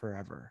 now and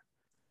forever.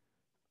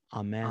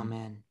 Amen.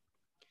 Amen.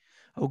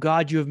 O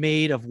God, you have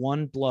made of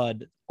one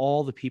blood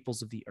all the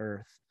peoples of the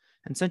earth,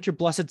 and sent your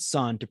blessed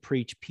Son to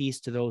preach peace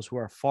to those who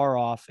are far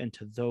off and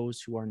to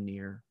those who are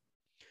near.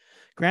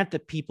 Grant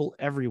that people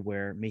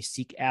everywhere may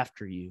seek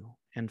after you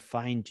and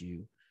find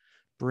you.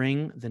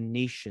 Bring the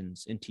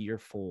nations into your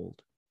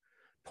fold.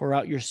 Pour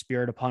out your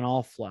Spirit upon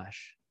all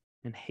flesh,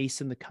 and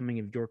hasten the coming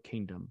of your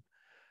kingdom.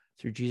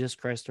 Through Jesus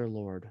Christ our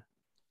Lord.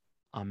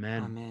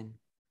 Amen. Amen.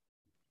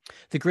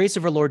 The grace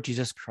of our Lord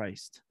Jesus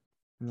Christ,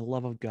 and the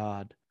love of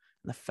God,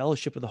 and the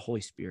fellowship of the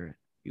Holy Spirit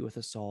be with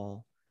us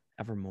all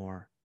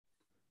evermore.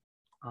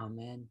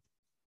 Amen.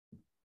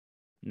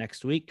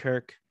 Next week,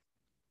 Kirk.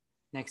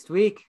 Next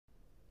week.